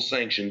unlawful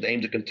sanctions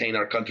aimed to contain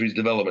our country's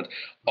development.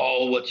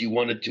 All what you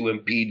wanted to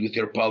impede with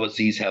your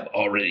policies have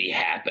already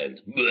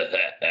happened.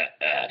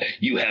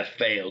 You have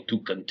failed to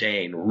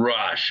contain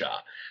Russia.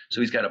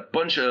 So he's got a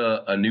bunch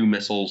of new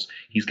missiles.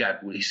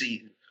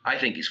 I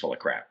think he's full of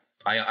crap.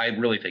 I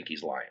really think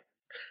he's lying.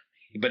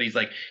 But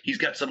he's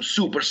got some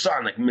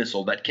supersonic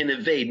missile that can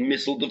evade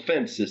missile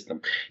defense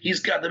system. He's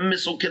got the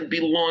missile can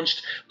be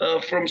launched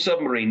from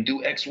submarine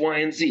to X, Y,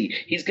 and Z.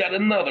 He's got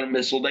another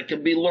missile that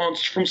can be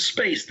launched from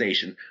space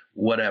station.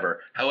 Whatever.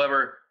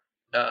 However,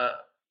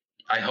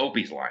 I hope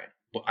he's lying.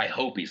 I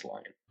hope he's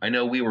lying. I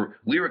know we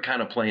were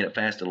kind of playing it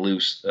fast and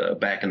loose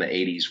back in the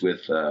 80s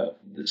with the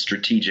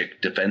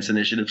Strategic Defense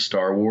Initiative,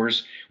 Star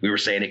Wars. We were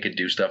saying it could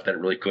do stuff that it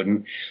really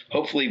couldn't.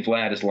 Hopefully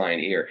Vlad is lying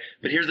here.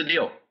 But here's the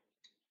deal.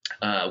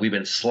 We've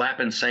been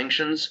slapping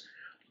sanctions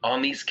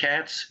on these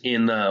cats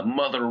in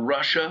Mother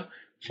Russia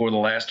for the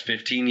last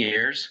 15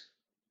 years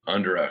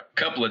under a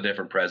couple of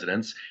different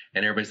presidents.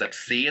 And everybody's like,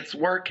 see, it's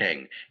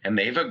working. And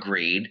they've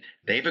agreed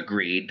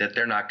that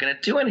they're not going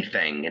to do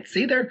anything. And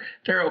see, they're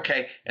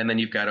okay. And then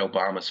you've got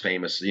Obama's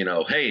famous, hey,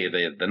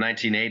 the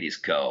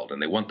 1980s called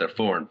and they want their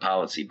foreign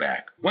policy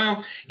back.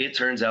 Well, it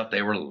turns out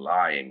they were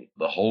lying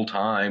the whole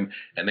time.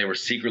 And they were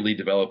secretly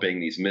developing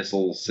these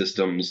missile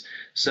systems.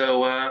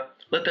 So,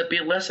 let that be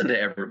a lesson to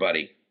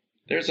everybody.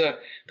 There's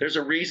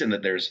a reason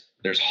that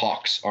there's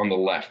hawks on the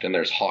left and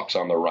there's hawks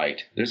on the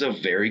right. There's a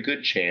very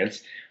good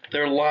chance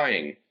they're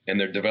lying and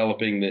they're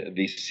developing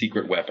these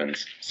secret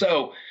weapons.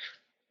 So,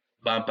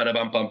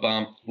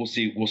 we'll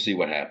see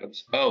what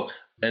happens. Oh,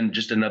 and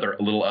just another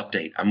little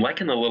update. I'm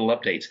liking the little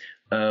updates.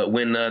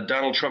 When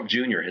Donald Trump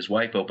Jr., his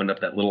wife, opened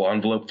up that little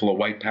envelope full of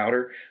white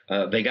powder,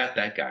 they got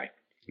that guy.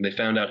 They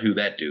found out who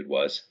that dude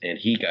was, and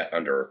he got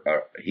under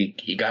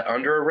he got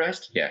under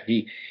arrest. Yeah,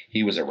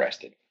 he was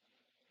arrested.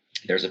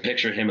 There's a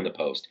picture of him in the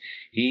Post.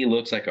 He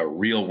looks like a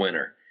real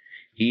winner.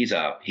 He's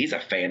a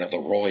fan of the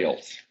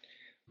Royals,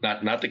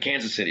 not the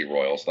Kansas City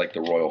Royals, like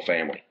the royal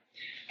family.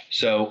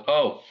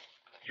 So,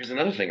 here's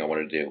another thing I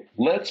want to do.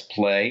 Let's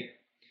play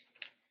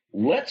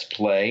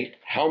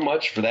how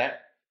much for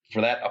that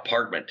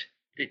apartment.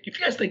 If you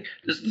guys think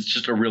this is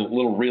just a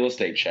little real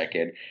estate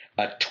check-in,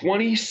 a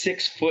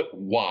 26-foot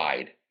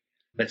wide.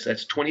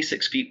 That's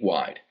 26 feet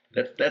wide.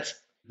 This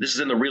is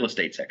in the real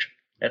estate section.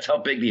 That's how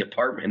big the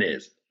apartment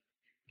is.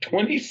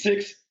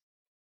 26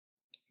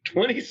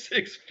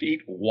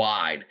 feet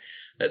wide.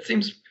 That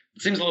seems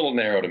a little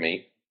narrow to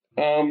me.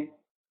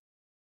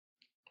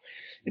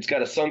 It's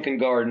got a sunken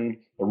garden,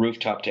 a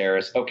rooftop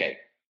terrace. Okay.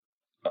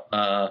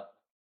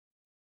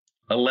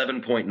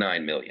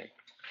 11.9 million.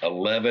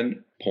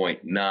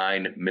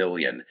 11.9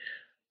 million.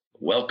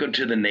 Welcome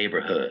to the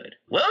neighborhood.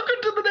 Welcome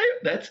to the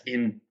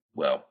neighborhood.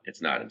 Well,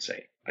 it's not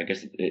insane. I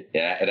guess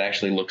it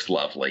actually looks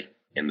lovely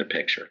in the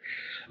picture.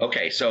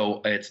 Okay,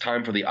 so it's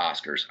time for the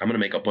Oscars. I'm going to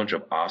make a bunch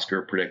of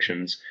Oscar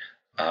predictions.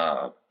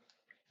 I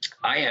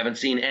haven't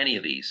seen any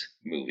of these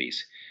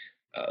movies.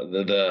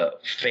 The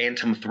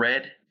Phantom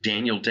Thread,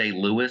 Daniel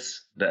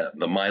Day-Lewis, the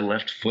My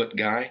Left Foot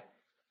guy,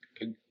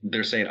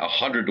 they're saying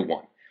 100 to 1.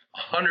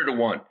 100 to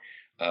 1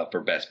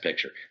 for Best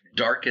Picture.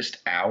 Darkest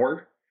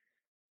Hour.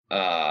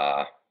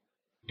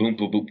 Boom,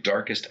 boom, boom.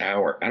 Darkest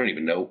Hour. I don't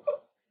even know.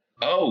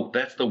 Oh,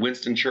 that's the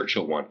Winston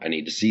Churchill one. I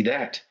need to see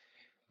that.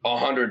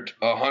 100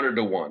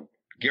 to 1.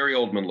 Gary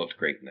Oldman looked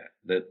great in that.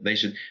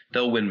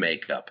 They'll win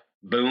makeup.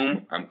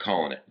 Boom, I'm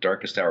calling it.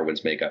 Darkest Hour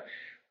wins makeup.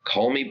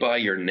 Call Me by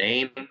Your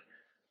Name.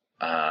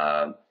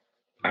 I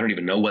don't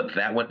even know what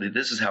that one.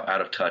 This is how out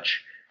of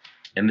touch.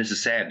 And this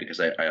is sad because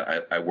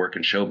I work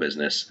in show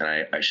business,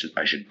 and I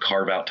should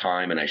carve out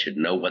time, and I should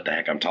know what the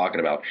heck I'm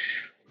talking about.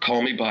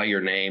 Call Me by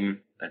Your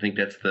Name. I think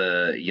that's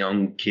the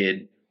young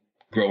kid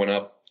growing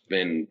up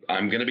and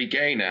I'm going to be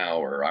gay now,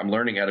 or I'm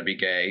learning how to be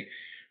gay.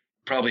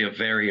 Probably a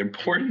very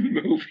important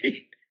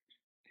movie.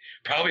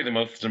 Probably the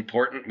most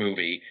important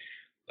movie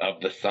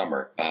of the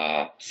summer.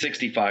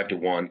 65 to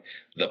 1.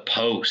 The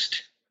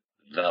Post.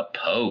 The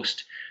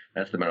Post.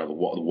 That's the man of the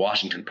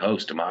Washington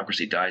Post.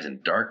 Democracy Dies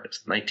in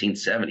Darkness.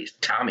 1970s.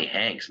 Tommy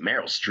Hanks,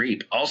 Meryl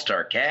Streep,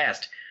 all-star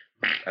cast.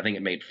 I think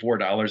it made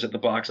 $4 at the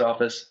box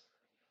office.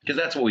 Because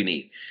that's what we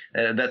need.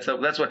 That's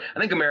what I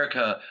think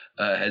America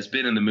has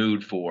been in the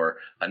mood for.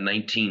 A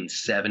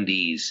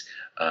 1970s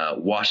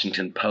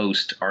Washington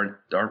Post.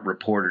 Aren't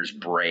reporters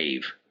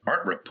brave?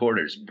 Aren't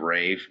reporters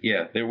brave?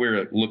 Yeah,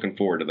 we're looking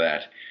forward to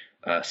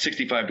that.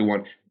 65 to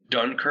 1.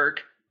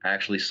 Dunkirk. I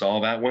actually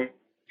saw that one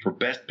for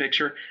Best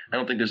Picture. I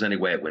don't think there's any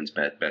way it wins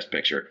Best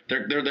Picture.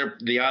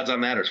 The odds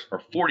on that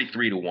are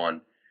 43 to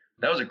 1.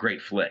 That was a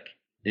great flick.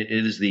 It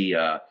is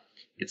the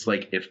it's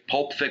like if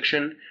Pulp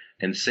Fiction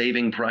and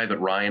Saving Private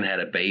Ryan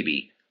had a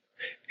baby,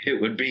 it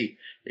would be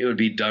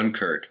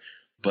Dunkirk.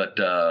 But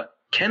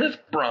Kenneth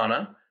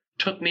Branagh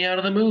took me out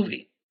of the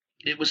movie.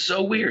 It was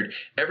so weird.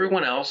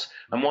 Everyone else,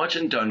 I'm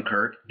watching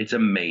Dunkirk. It's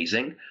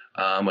amazing.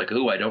 I'm like,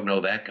 ooh, I don't know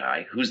that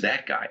guy. Who's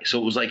that guy?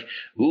 So it was like,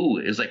 ooh,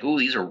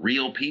 these are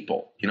real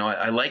people. You know,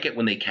 I like it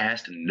when they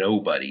cast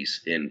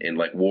nobodies in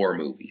like war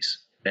movies.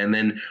 And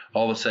then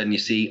all of a sudden you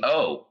see,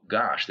 oh,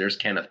 gosh, there's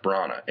Kenneth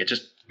Branagh. It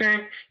just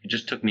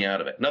took me out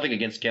of it. Nothing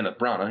against Kenneth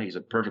Branagh. He's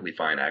a perfectly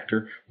fine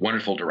actor,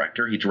 wonderful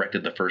director. He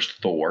directed the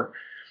first Thor.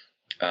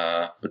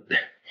 But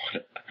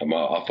I'm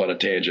off on a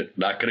tangent.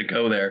 Not going to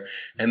go there.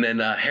 And then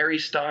Harry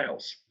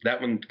Styles.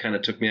 That one kind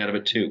of took me out of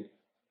it too.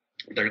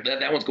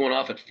 That one's going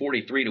off at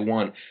 43 to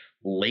 1.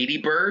 Lady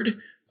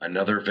Bird,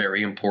 another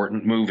very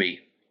important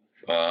movie.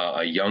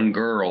 A young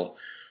girl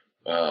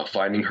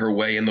finding her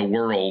way in the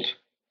world.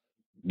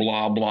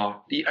 Blah,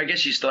 blah. I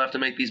guess you still have to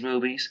make these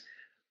movies.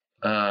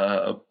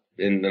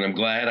 And I'm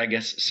glad, I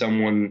guess,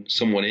 someone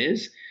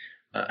is.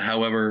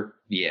 However,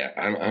 yeah,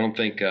 I don't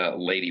think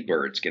Lady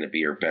Bird's going to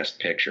be her best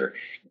picture.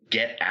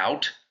 Get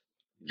Out,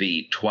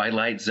 the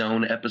Twilight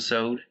Zone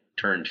episode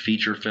turned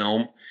feature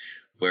film,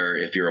 where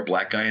if you're a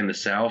black guy in the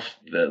South,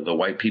 the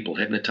white people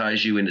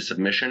hypnotize you into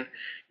submission.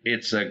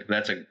 That's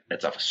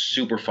a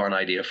super fun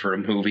idea for a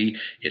movie.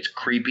 It's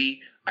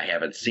creepy. I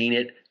haven't seen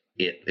it.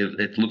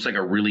 It looks like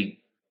a really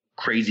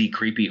crazy,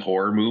 creepy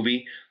horror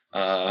movie.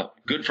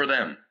 Good for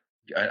them.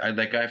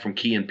 That guy from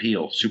Key and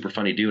Peele, super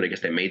funny dude. I guess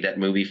they made that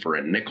movie for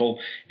a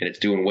nickel, and it's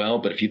doing well.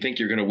 But if you think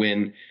you're going to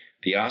win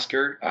the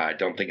Oscar, I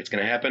don't think it's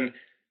going to happen.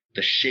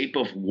 The Shape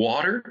of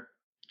Water,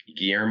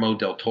 Guillermo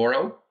del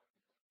Toro.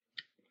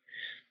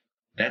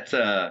 That's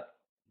the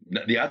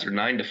odds are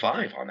 9 to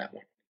 5 on that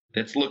one.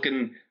 That's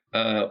looking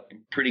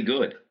pretty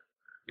good.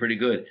 Pretty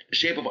good.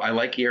 I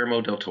like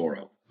Guillermo del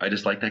Toro. I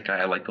just like that guy.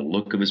 I like the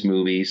look of his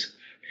movies.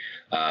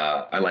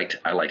 I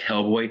liked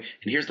Hellboy.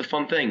 And here's the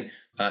fun thing.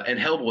 And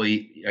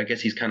Hellboy, I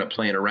guess he's kind of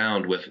playing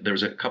around with. There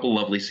was a couple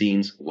lovely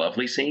scenes, a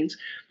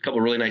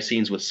couple really nice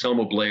scenes with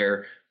Selma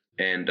Blair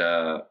and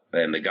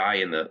the guy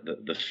in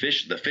the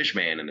fish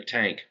man in the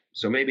tank.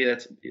 So maybe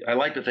I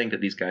like to think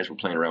that these guys were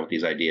playing around with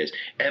these ideas.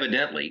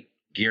 Evidently,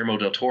 Guillermo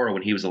del Toro,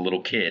 when he was a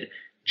little kid,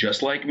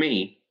 just like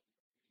me,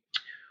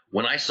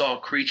 when I saw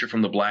Creature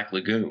from the Black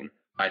Lagoon,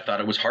 I thought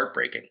it was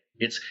heartbreaking.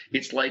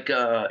 It's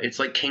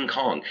like King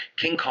Kong.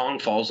 King Kong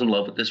falls in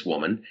love with this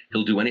woman.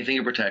 He'll do anything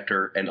to protect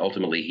her, and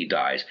ultimately he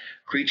dies.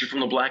 Creature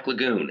from the Black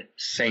Lagoon,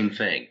 same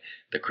thing.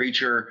 The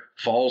creature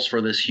falls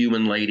for this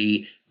human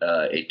lady.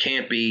 It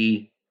can't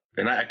be,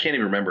 and I can't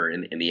even remember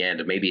in the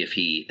end. Maybe if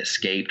he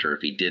escaped or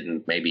if he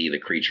didn't, maybe the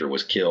creature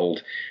was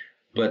killed.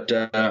 But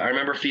I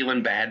remember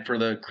feeling bad for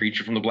the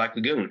Creature from the Black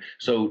Lagoon.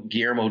 So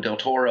Guillermo del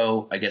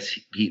Toro, I guess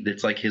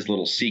it's like his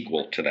little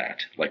sequel to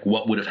that. Like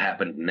what would have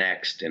happened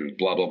next and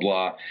blah, blah,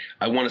 blah.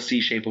 I want to see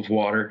Shape of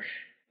Water.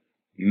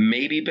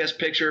 Maybe Best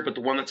Picture, but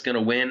the one that's going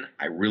to win,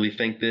 I really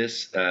think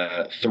this,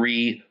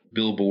 3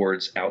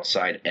 Billboards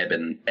Outside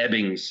Ebbing,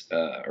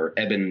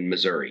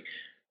 Missouri.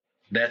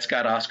 That's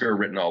got Oscar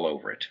written all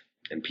over it.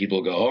 And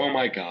people go, oh,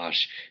 my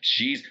gosh,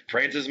 she's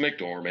Frances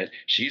McDormand.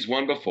 She's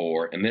won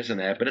before and this and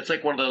that. But it's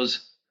like one of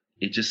those,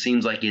 it just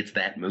seems like it's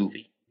that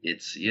movie.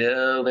 It's,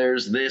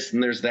 there's this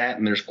and there's that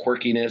and there's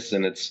quirkiness.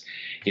 And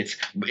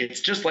it's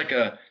just like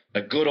a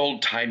good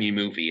old timey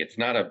movie. It's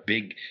not a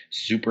big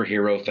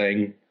superhero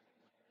thing.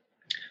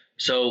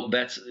 So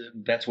that's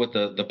what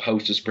the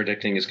Post is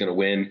predicting is going to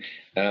win.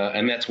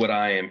 And that's what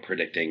I am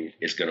predicting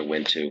is going to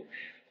win, too.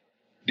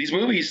 These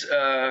movies,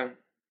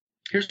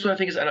 here's what I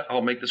think is,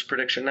 I'll make this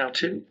prediction now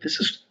too. This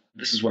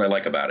is what I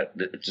like about it.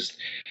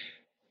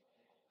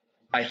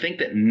 I think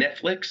that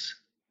Netflix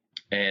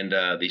and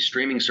the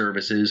streaming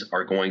services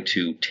are going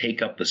to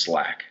take up the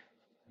slack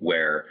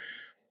where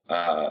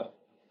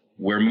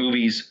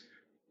movies,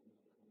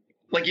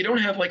 like you don't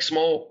have like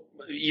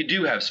you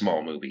do have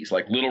small movies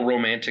like little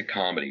romantic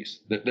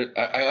comedies.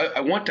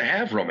 I want to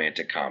have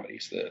romantic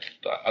comedies.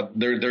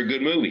 They're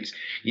good movies.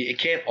 It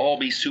can't all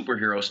be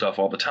superhero stuff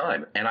all the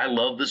time. And I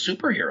love the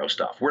superhero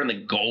stuff. We're in the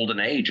golden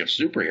age of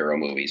superhero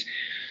movies.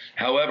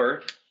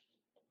 However,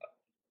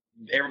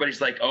 everybody's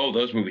like, oh,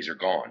 those movies are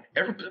gone.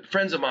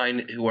 Friends of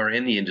mine who are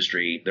in the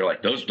industry, they're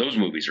like, those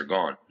movies are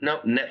gone. No,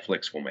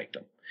 Netflix will make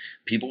them.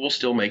 People will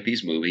still make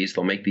these movies.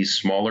 They'll make these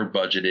smaller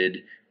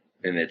budgeted,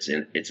 and it's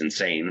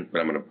insane,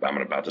 but I'm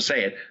about to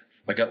say it,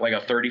 like a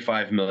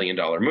 $35 million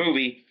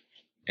movie,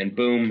 and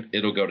boom,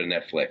 it'll go to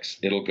Netflix.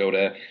 It'll go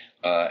to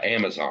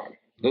Amazon.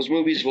 Those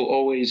movies will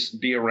always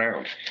be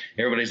around.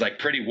 Everybody's like,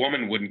 Pretty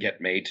Woman wouldn't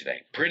get made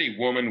today. Pretty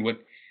Woman would.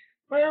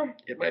 Well,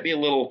 it might be a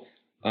little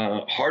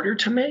harder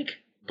to make,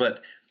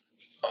 but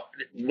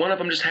one of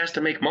them just has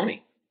to make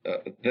money.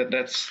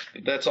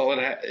 That's all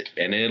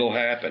and it'll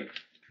happen.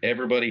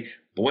 Everybody,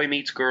 boy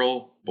meets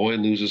girl, boy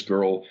loses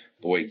girl.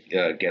 Boy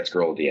gets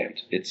girl at the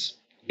end.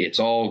 It's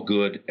all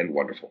good and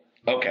wonderful.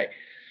 Okay.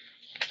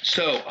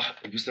 So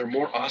was there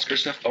more Oscar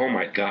stuff? Oh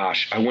my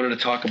gosh. I wanted to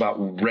talk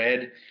about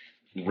Red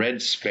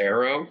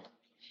Sparrow.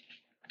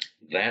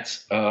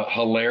 That's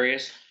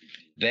hilarious.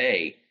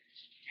 They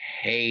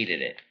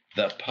hated it.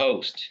 The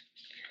Post.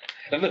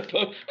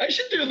 I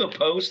should do the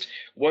Post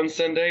one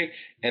Sunday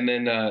and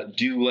then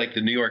do like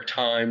the New York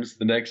Times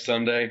the next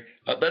Sunday.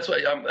 That's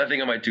why I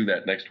think I might do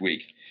that next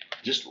week.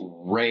 Just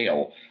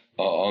rail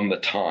on the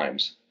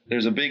Times.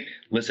 There's a big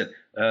listen.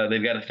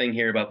 They've got a thing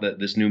here about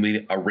this new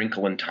movie, A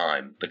Wrinkle in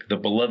Time, the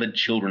beloved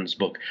children's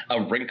book,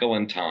 A Wrinkle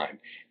in Time,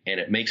 and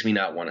it makes me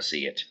not want to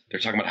see it. They're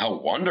talking about how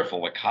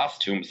wonderful the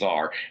costumes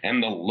are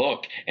and the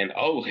look, and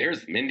oh,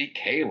 here's Mindy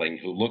Kaling,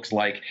 who looks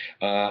like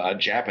a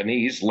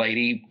Japanese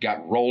lady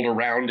got rolled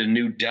around in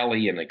New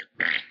Delhi, and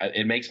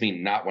it makes me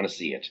not want to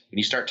see it. When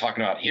you start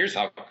talking about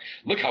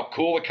look how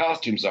cool the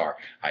costumes are,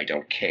 I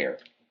don't care.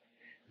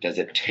 Does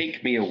it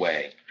take me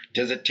away?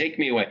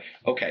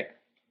 Okay.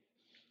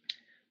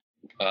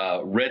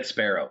 Red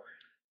Sparrow.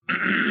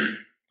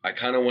 I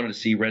kind of wanted to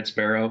see Red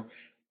Sparrow.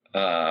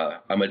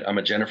 I'm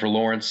a Jennifer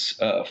Lawrence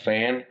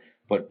fan,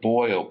 but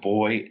boy, oh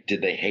boy,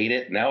 did they hate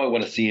it. Now I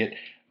want to see it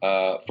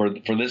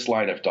for this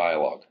line of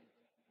dialogue.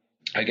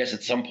 I guess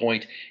at some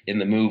point in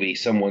the movie,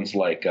 someone's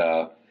like,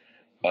 do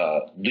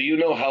you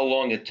know how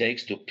long it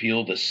takes to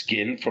peel the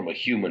skin from a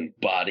human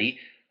body?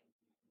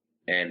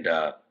 And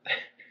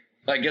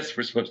I guess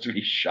we're supposed to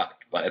be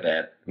shocked by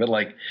that, but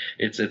like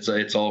it's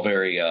all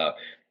very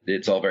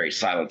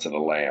Silence of the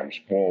Lambs.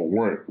 Oh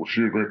wait, was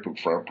she a great big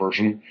fat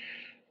person?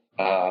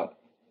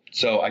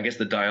 So I guess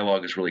the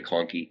dialogue is really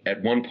clunky.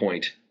 At one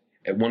point,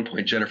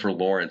 Jennifer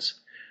Lawrence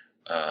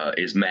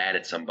is mad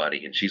at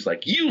somebody, and she's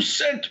like, "You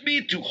sent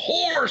me to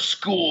whore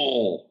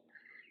school."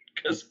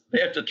 Because they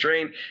have to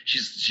train.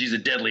 She's a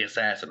deadly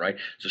assassin, right?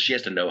 So she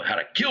has to know how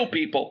to kill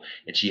people,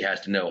 and she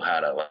has to know how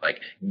to like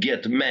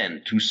get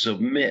men to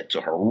submit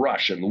to her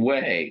Russian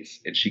ways.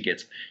 And she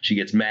gets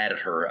mad at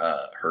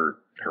her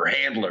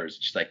handlers.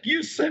 She's like,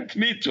 "You sent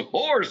me to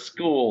whore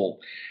school."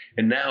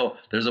 And now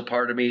there's a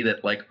part of me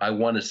that like I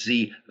want to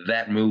see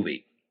that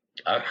movie.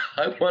 I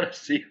want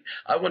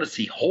to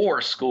see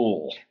Whore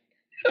School.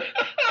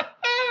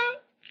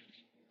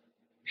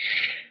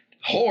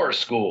 Whore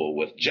School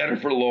with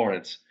Jennifer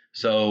Lawrence.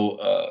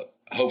 So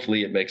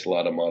hopefully it makes a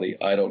lot of money.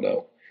 I don't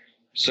know.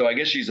 So I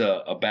guess she's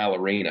a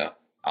ballerina,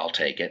 I'll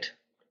take it.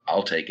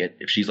 I'll take it.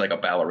 If she's like a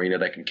ballerina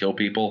that can kill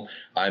people,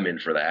 I'm in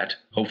for that.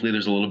 Hopefully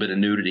there's a little bit of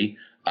nudity.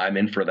 I'm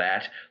in for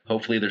that.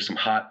 Hopefully there's some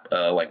hot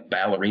like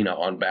ballerina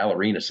on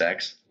ballerina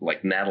sex,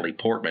 like Natalie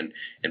Portman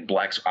in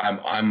Black.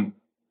 I'm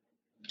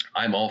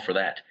all for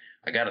that.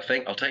 I got a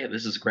thing. I'll tell you,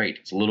 this is great.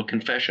 It's a little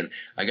confession.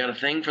 I got a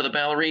thing for the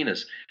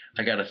ballerinas.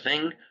 I got a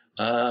thing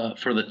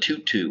for the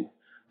tutu.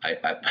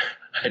 I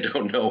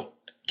don't know.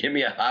 Give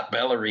me a hot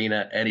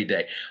ballerina any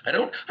day. I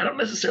don't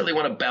necessarily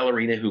want a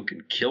ballerina who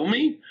can kill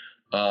me.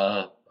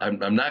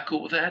 I'm not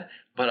cool with that,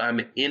 but I'm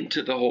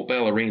into the whole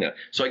ballerina.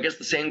 So I guess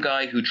the same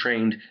guy who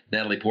trained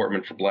Natalie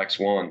Portman for Black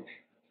Swan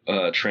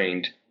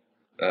trained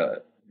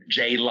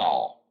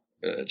J-Law,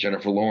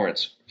 Jennifer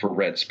Lawrence, for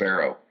Red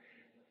Sparrow.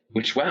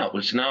 Which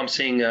now I'm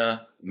seeing,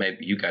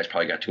 maybe you guys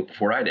probably got to it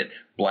before I did,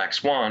 Black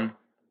Swan,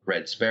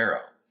 Red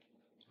Sparrow.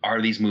 Are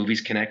these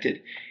movies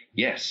connected?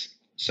 Yes,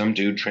 some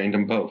dude trained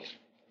them both.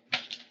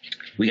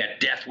 We got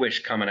Death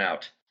Wish coming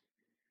out.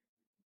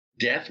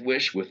 Death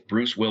Wish with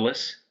Bruce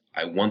Willis.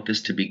 I want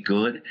this to be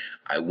good.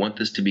 I want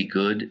this to be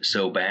good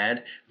so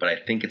bad, but I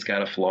think it's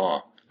got a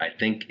flaw. I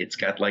think it's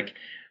got like,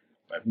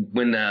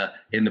 when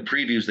in the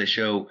previews they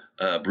show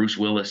Bruce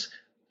Willis,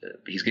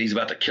 he's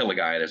about to kill a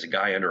guy. There's a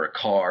guy under a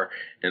car,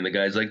 and the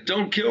guy's like,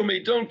 "Don't kill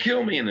me, don't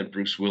kill me." And then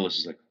Bruce Willis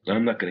is like,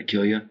 "I'm not going to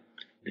kill you.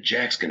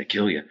 Jack's going to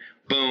kill you."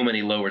 Boom, and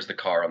he lowers the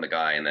car on the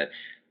guy. And that,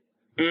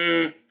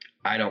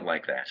 I don't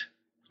like that.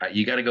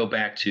 You got to go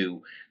back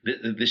to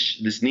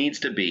this needs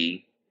to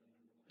be.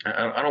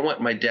 I don't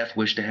want my Death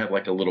Wish to have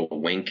like a little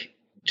wink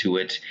to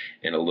it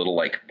and a little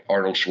like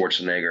Arnold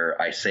Schwarzenegger,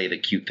 I say the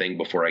cute thing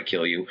before I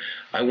kill you.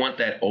 I want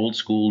that old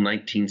school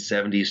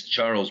 1970s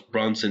Charles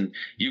Bronson,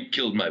 "You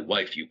killed my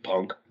wife, you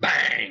punk,"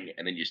 bang,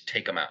 and then you just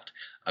take him out.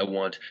 I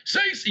want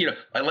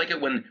I like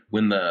it when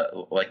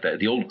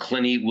the old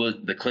Clint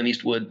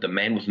Eastwood, the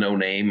man with no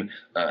name,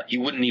 he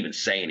wouldn't even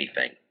say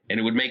anything. And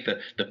it would make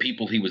the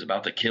people he was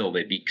about to kill,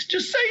 they'd be,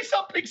 "Just say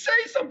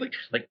something,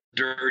 like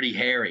Dirty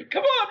Harry.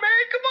 Come on, man,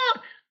 come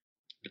on."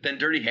 But then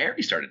Dirty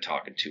Harry started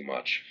talking too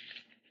much.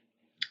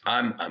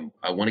 I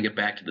want to get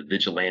back to the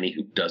vigilante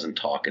who doesn't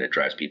talk and it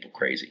drives people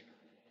crazy.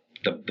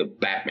 The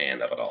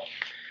Batman of it all.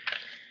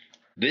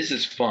 This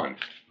is fun.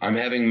 I'm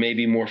having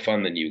maybe more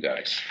fun than you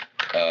guys.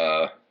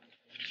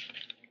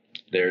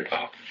 They're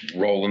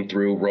rolling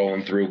through.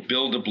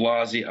 Bill de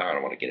Blasio. I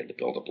don't want to get into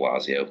Bill de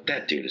Blasio.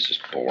 That dude is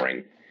just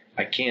boring.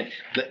 I can't.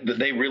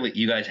 They really.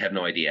 You guys have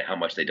no idea how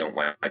much they don't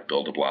like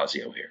Bill de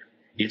Blasio here.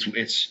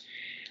 It's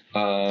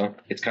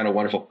kind of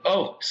wonderful.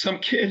 Oh, some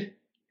kid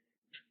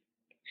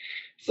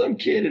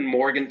in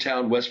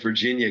Morgantown, West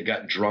Virginia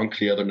got drunk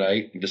the other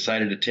night and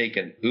decided to take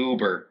an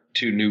Uber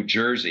to New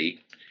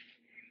Jersey.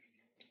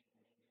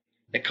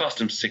 It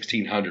cost him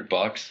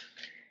 $1,600.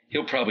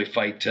 He'll probably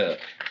fight to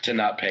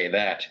not pay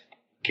that.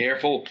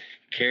 Careful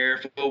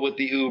with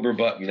the Uber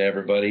button,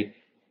 everybody.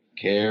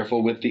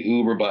 Careful with the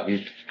Uber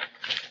button.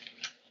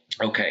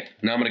 Okay,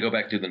 now I'm going to go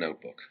back to the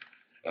Notebook.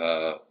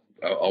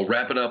 I'll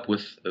wrap it up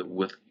with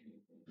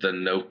the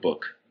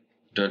Notebook.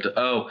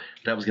 Oh,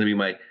 that was going to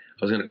be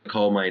I was going to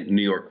call my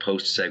New York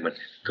Post segment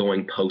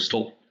 "Going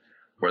Postal,"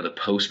 or the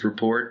Post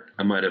Report.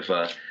 I might have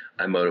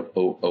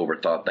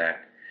overthought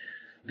that.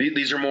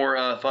 These are more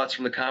thoughts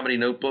from the Comedy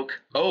Notebook.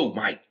 Oh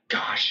my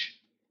gosh!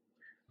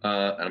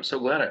 And I'm so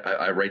glad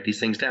I write these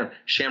things down.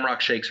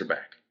 Shamrock Shakes are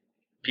back.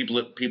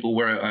 People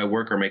where I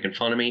work are making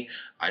fun of me.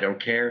 I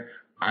don't care.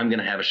 I'm going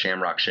to have a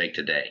Shamrock Shake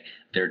today.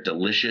 They're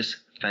delicious.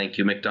 Thank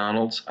you,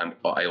 McDonald's.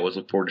 I always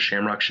look forward to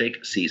Shamrock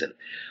Shake season.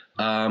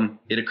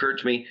 It occurred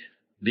to me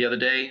the other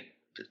day.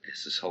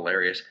 This is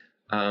hilarious.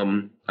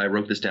 I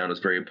wrote this down. It's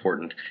very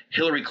important.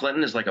 Hillary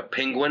Clinton is like a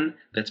penguin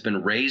that's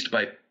been raised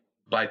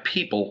by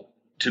people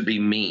to be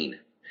mean.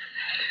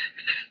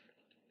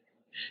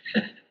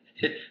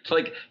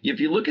 Like, if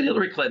you look at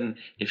Hillary Clinton,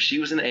 if she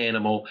was an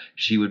animal,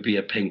 she would be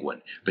a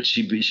penguin. But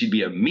she'd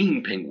be a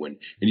mean penguin.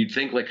 And you'd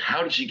think, like,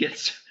 how did she get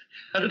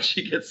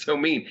so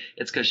mean?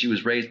 It's because she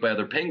was raised by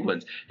other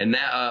penguins and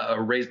now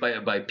raised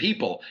by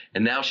people.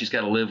 And now she's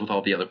got to live with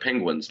all the other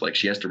penguins. Like,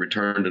 she has to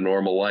return to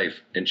normal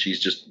life. And she's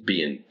just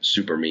being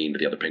super mean to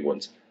the other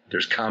penguins.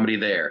 There's comedy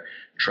there.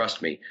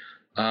 Trust me.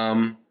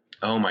 Oh,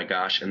 my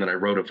gosh. And then I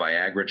wrote a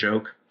Viagra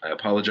joke. I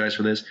apologize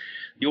for this.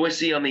 You always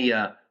see on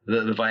the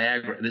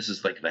Viagra, this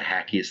is like the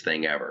hackiest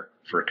thing ever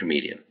for a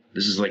comedian.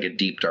 This is like a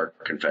deep,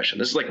 dark confession.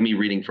 This is like me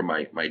reading from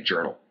my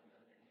journal.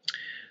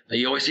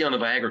 You always see on the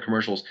Viagra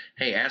commercials,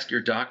 "Hey, ask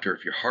your doctor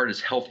if your heart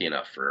is healthy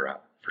enough for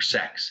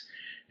sex."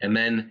 And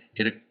then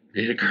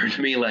it occurred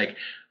to me, like,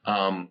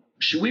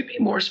 should we be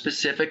more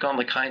specific on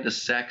the kind of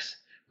sex?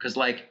 Because,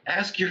 like,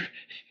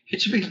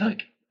 it should be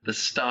like the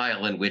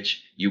style in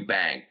which you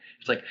bang.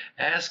 It's like,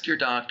 ask your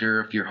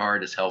doctor if your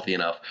heart is healthy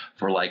enough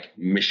for, like,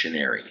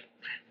 missionary.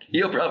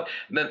 And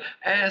then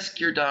ask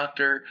your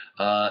doctor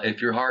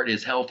if your heart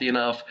is healthy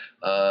enough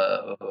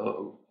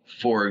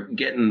for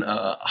getting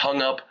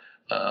hung up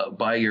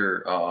by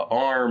your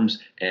arms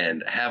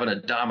and having a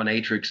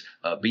dominatrix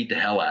beat the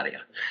hell out of you.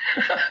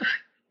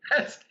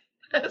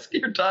 Ask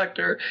your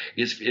doctor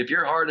if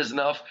your heart is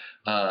enough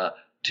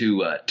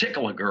to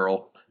tickle a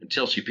girl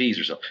until she pees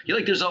herself. You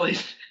like, there's all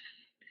these.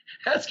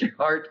 Ask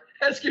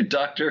your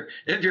doctor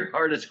if your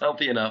heart is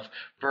healthy enough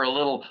for a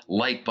little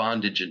light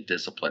bondage and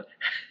discipline.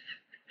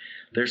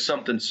 There's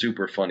something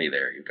super funny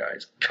there, you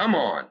guys. Come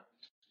on.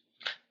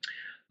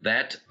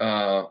 That,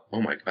 oh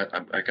my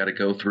God, I got to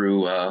go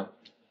through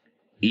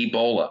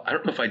Ebola. I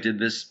don't know if I did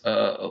this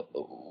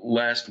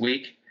last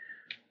week.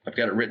 I've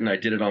got it written. I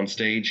did it on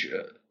stage.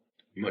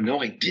 No,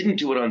 I didn't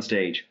do it on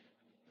stage.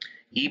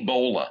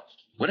 Ebola.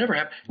 Whatever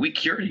happened? We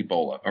cured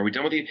Ebola. Are we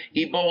done with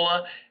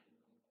Ebola?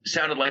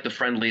 Sounded like the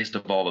friendliest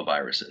of all the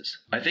viruses.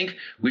 I think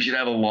we should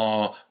have a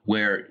law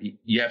where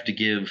you have to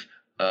give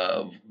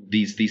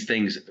these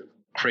things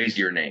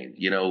crazier name.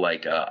 You know,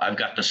 like I've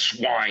got the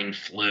swine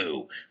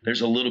flu.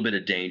 There's a little bit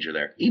of danger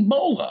there.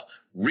 Ebola,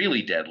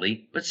 really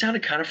deadly, but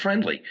sounded kind of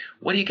friendly.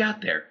 What do you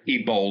got there?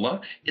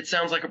 Ebola. It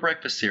sounds like a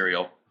breakfast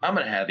cereal. I'm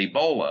going to have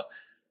Ebola.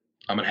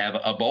 I'm going to have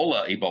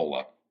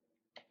Ebola.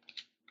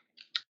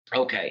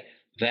 Okay,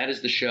 that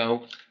is the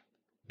show.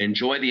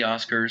 Enjoy the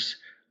Oscars.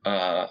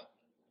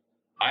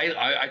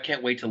 I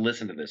can't wait to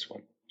listen to this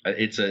one.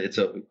 It's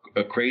a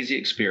crazy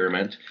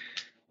experiment.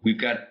 We've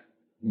got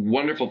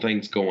wonderful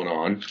things going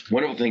on,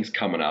 wonderful things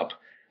coming up.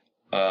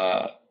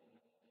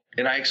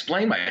 And I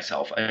explain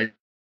myself.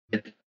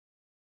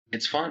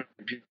 It's fun.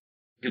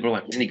 People are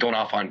like, isn't he going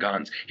off on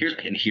guns?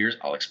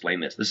 I'll explain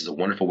this. This is a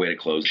wonderful way to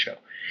close the show.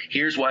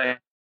 Here's why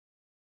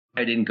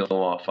I didn't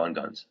go off on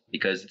guns,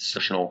 because it's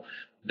social.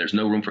 There's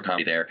no room for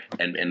comedy there.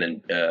 And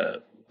then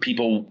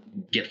people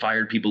get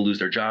fired. People lose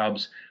their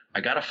jobs. I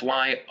got to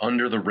fly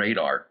under the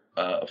radar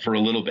for a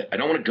little bit. I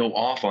don't want to go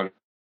off on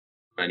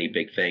any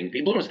big thing.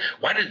 People are,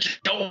 why did you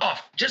go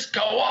off? Just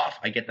go off.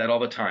 I get that all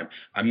the time.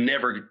 I'm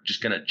never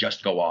just going to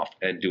just go off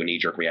and do a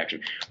knee-jerk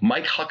reaction.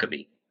 Mike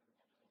Huckabee,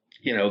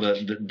 you know,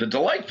 the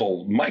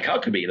delightful Mike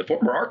Huckabee, the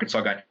former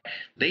Arkansas guy,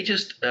 they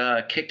just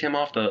kicked him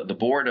off the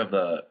board of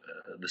the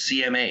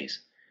CMAs,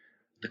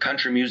 the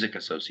Country Music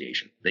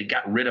Association. They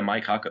got rid of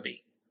Mike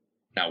Huckabee.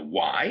 Now,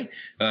 why?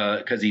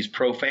 Because he's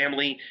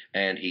pro-family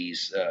and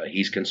he's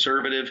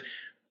conservative.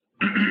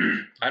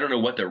 I don't know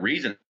what the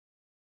reason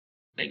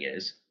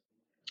is,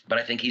 but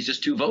I think he's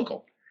just too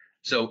vocal.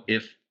 So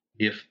if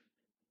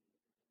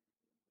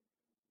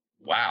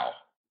wow,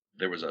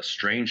 there was a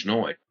strange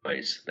noise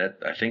that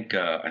I think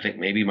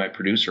maybe my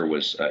producer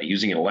was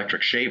using an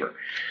electric shaver.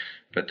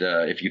 But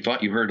if you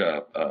thought you heard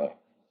a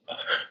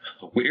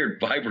weird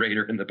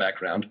vibrator in the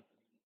background,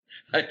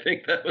 I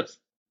think that was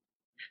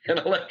an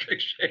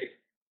electric shaver.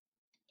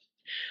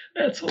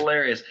 That's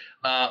hilarious.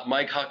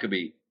 Mike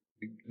Huckabee,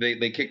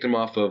 they kicked him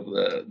off of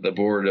the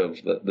board of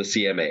the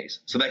CMAs.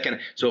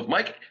 So if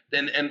Mike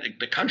and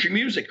the country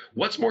music,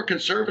 what's more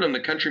conservative than the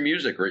country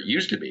music, or it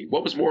used to be?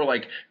 What was more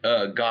like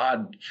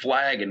God,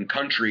 flag, and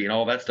country and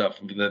all that stuff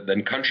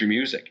than country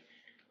music?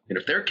 And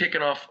if they're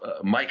kicking off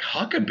Mike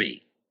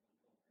Huckabee,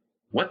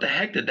 what the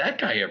heck did that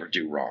guy ever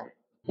do wrong?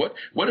 What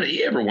did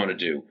he ever want to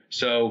do?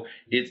 So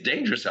it's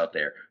dangerous out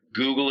there.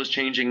 Google is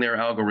changing their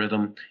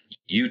algorithm.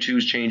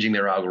 YouTube's changing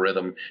their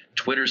algorithm.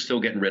 Twitter's still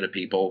getting rid of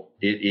people.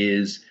 It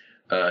is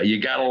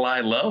you got to lie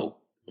low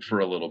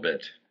for a little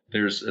bit.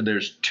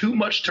 There's too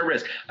much to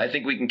risk. I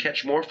think we can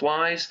catch more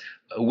flies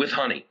with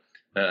honey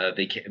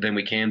than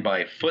we can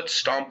by foot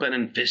stomping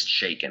and fist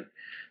shaking.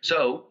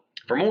 So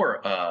for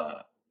more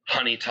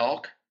honey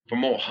talk,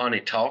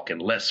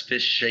 and less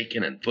fist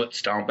shaking and foot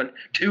stomping,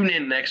 tune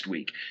in next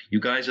week. You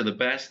guys are the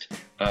best.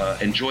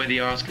 Enjoy the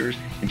Oscars.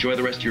 Enjoy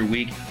the rest of your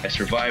week. I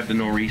survived the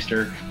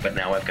Noreaster, but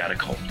now I've got a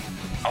cold.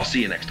 I'll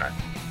see you next time.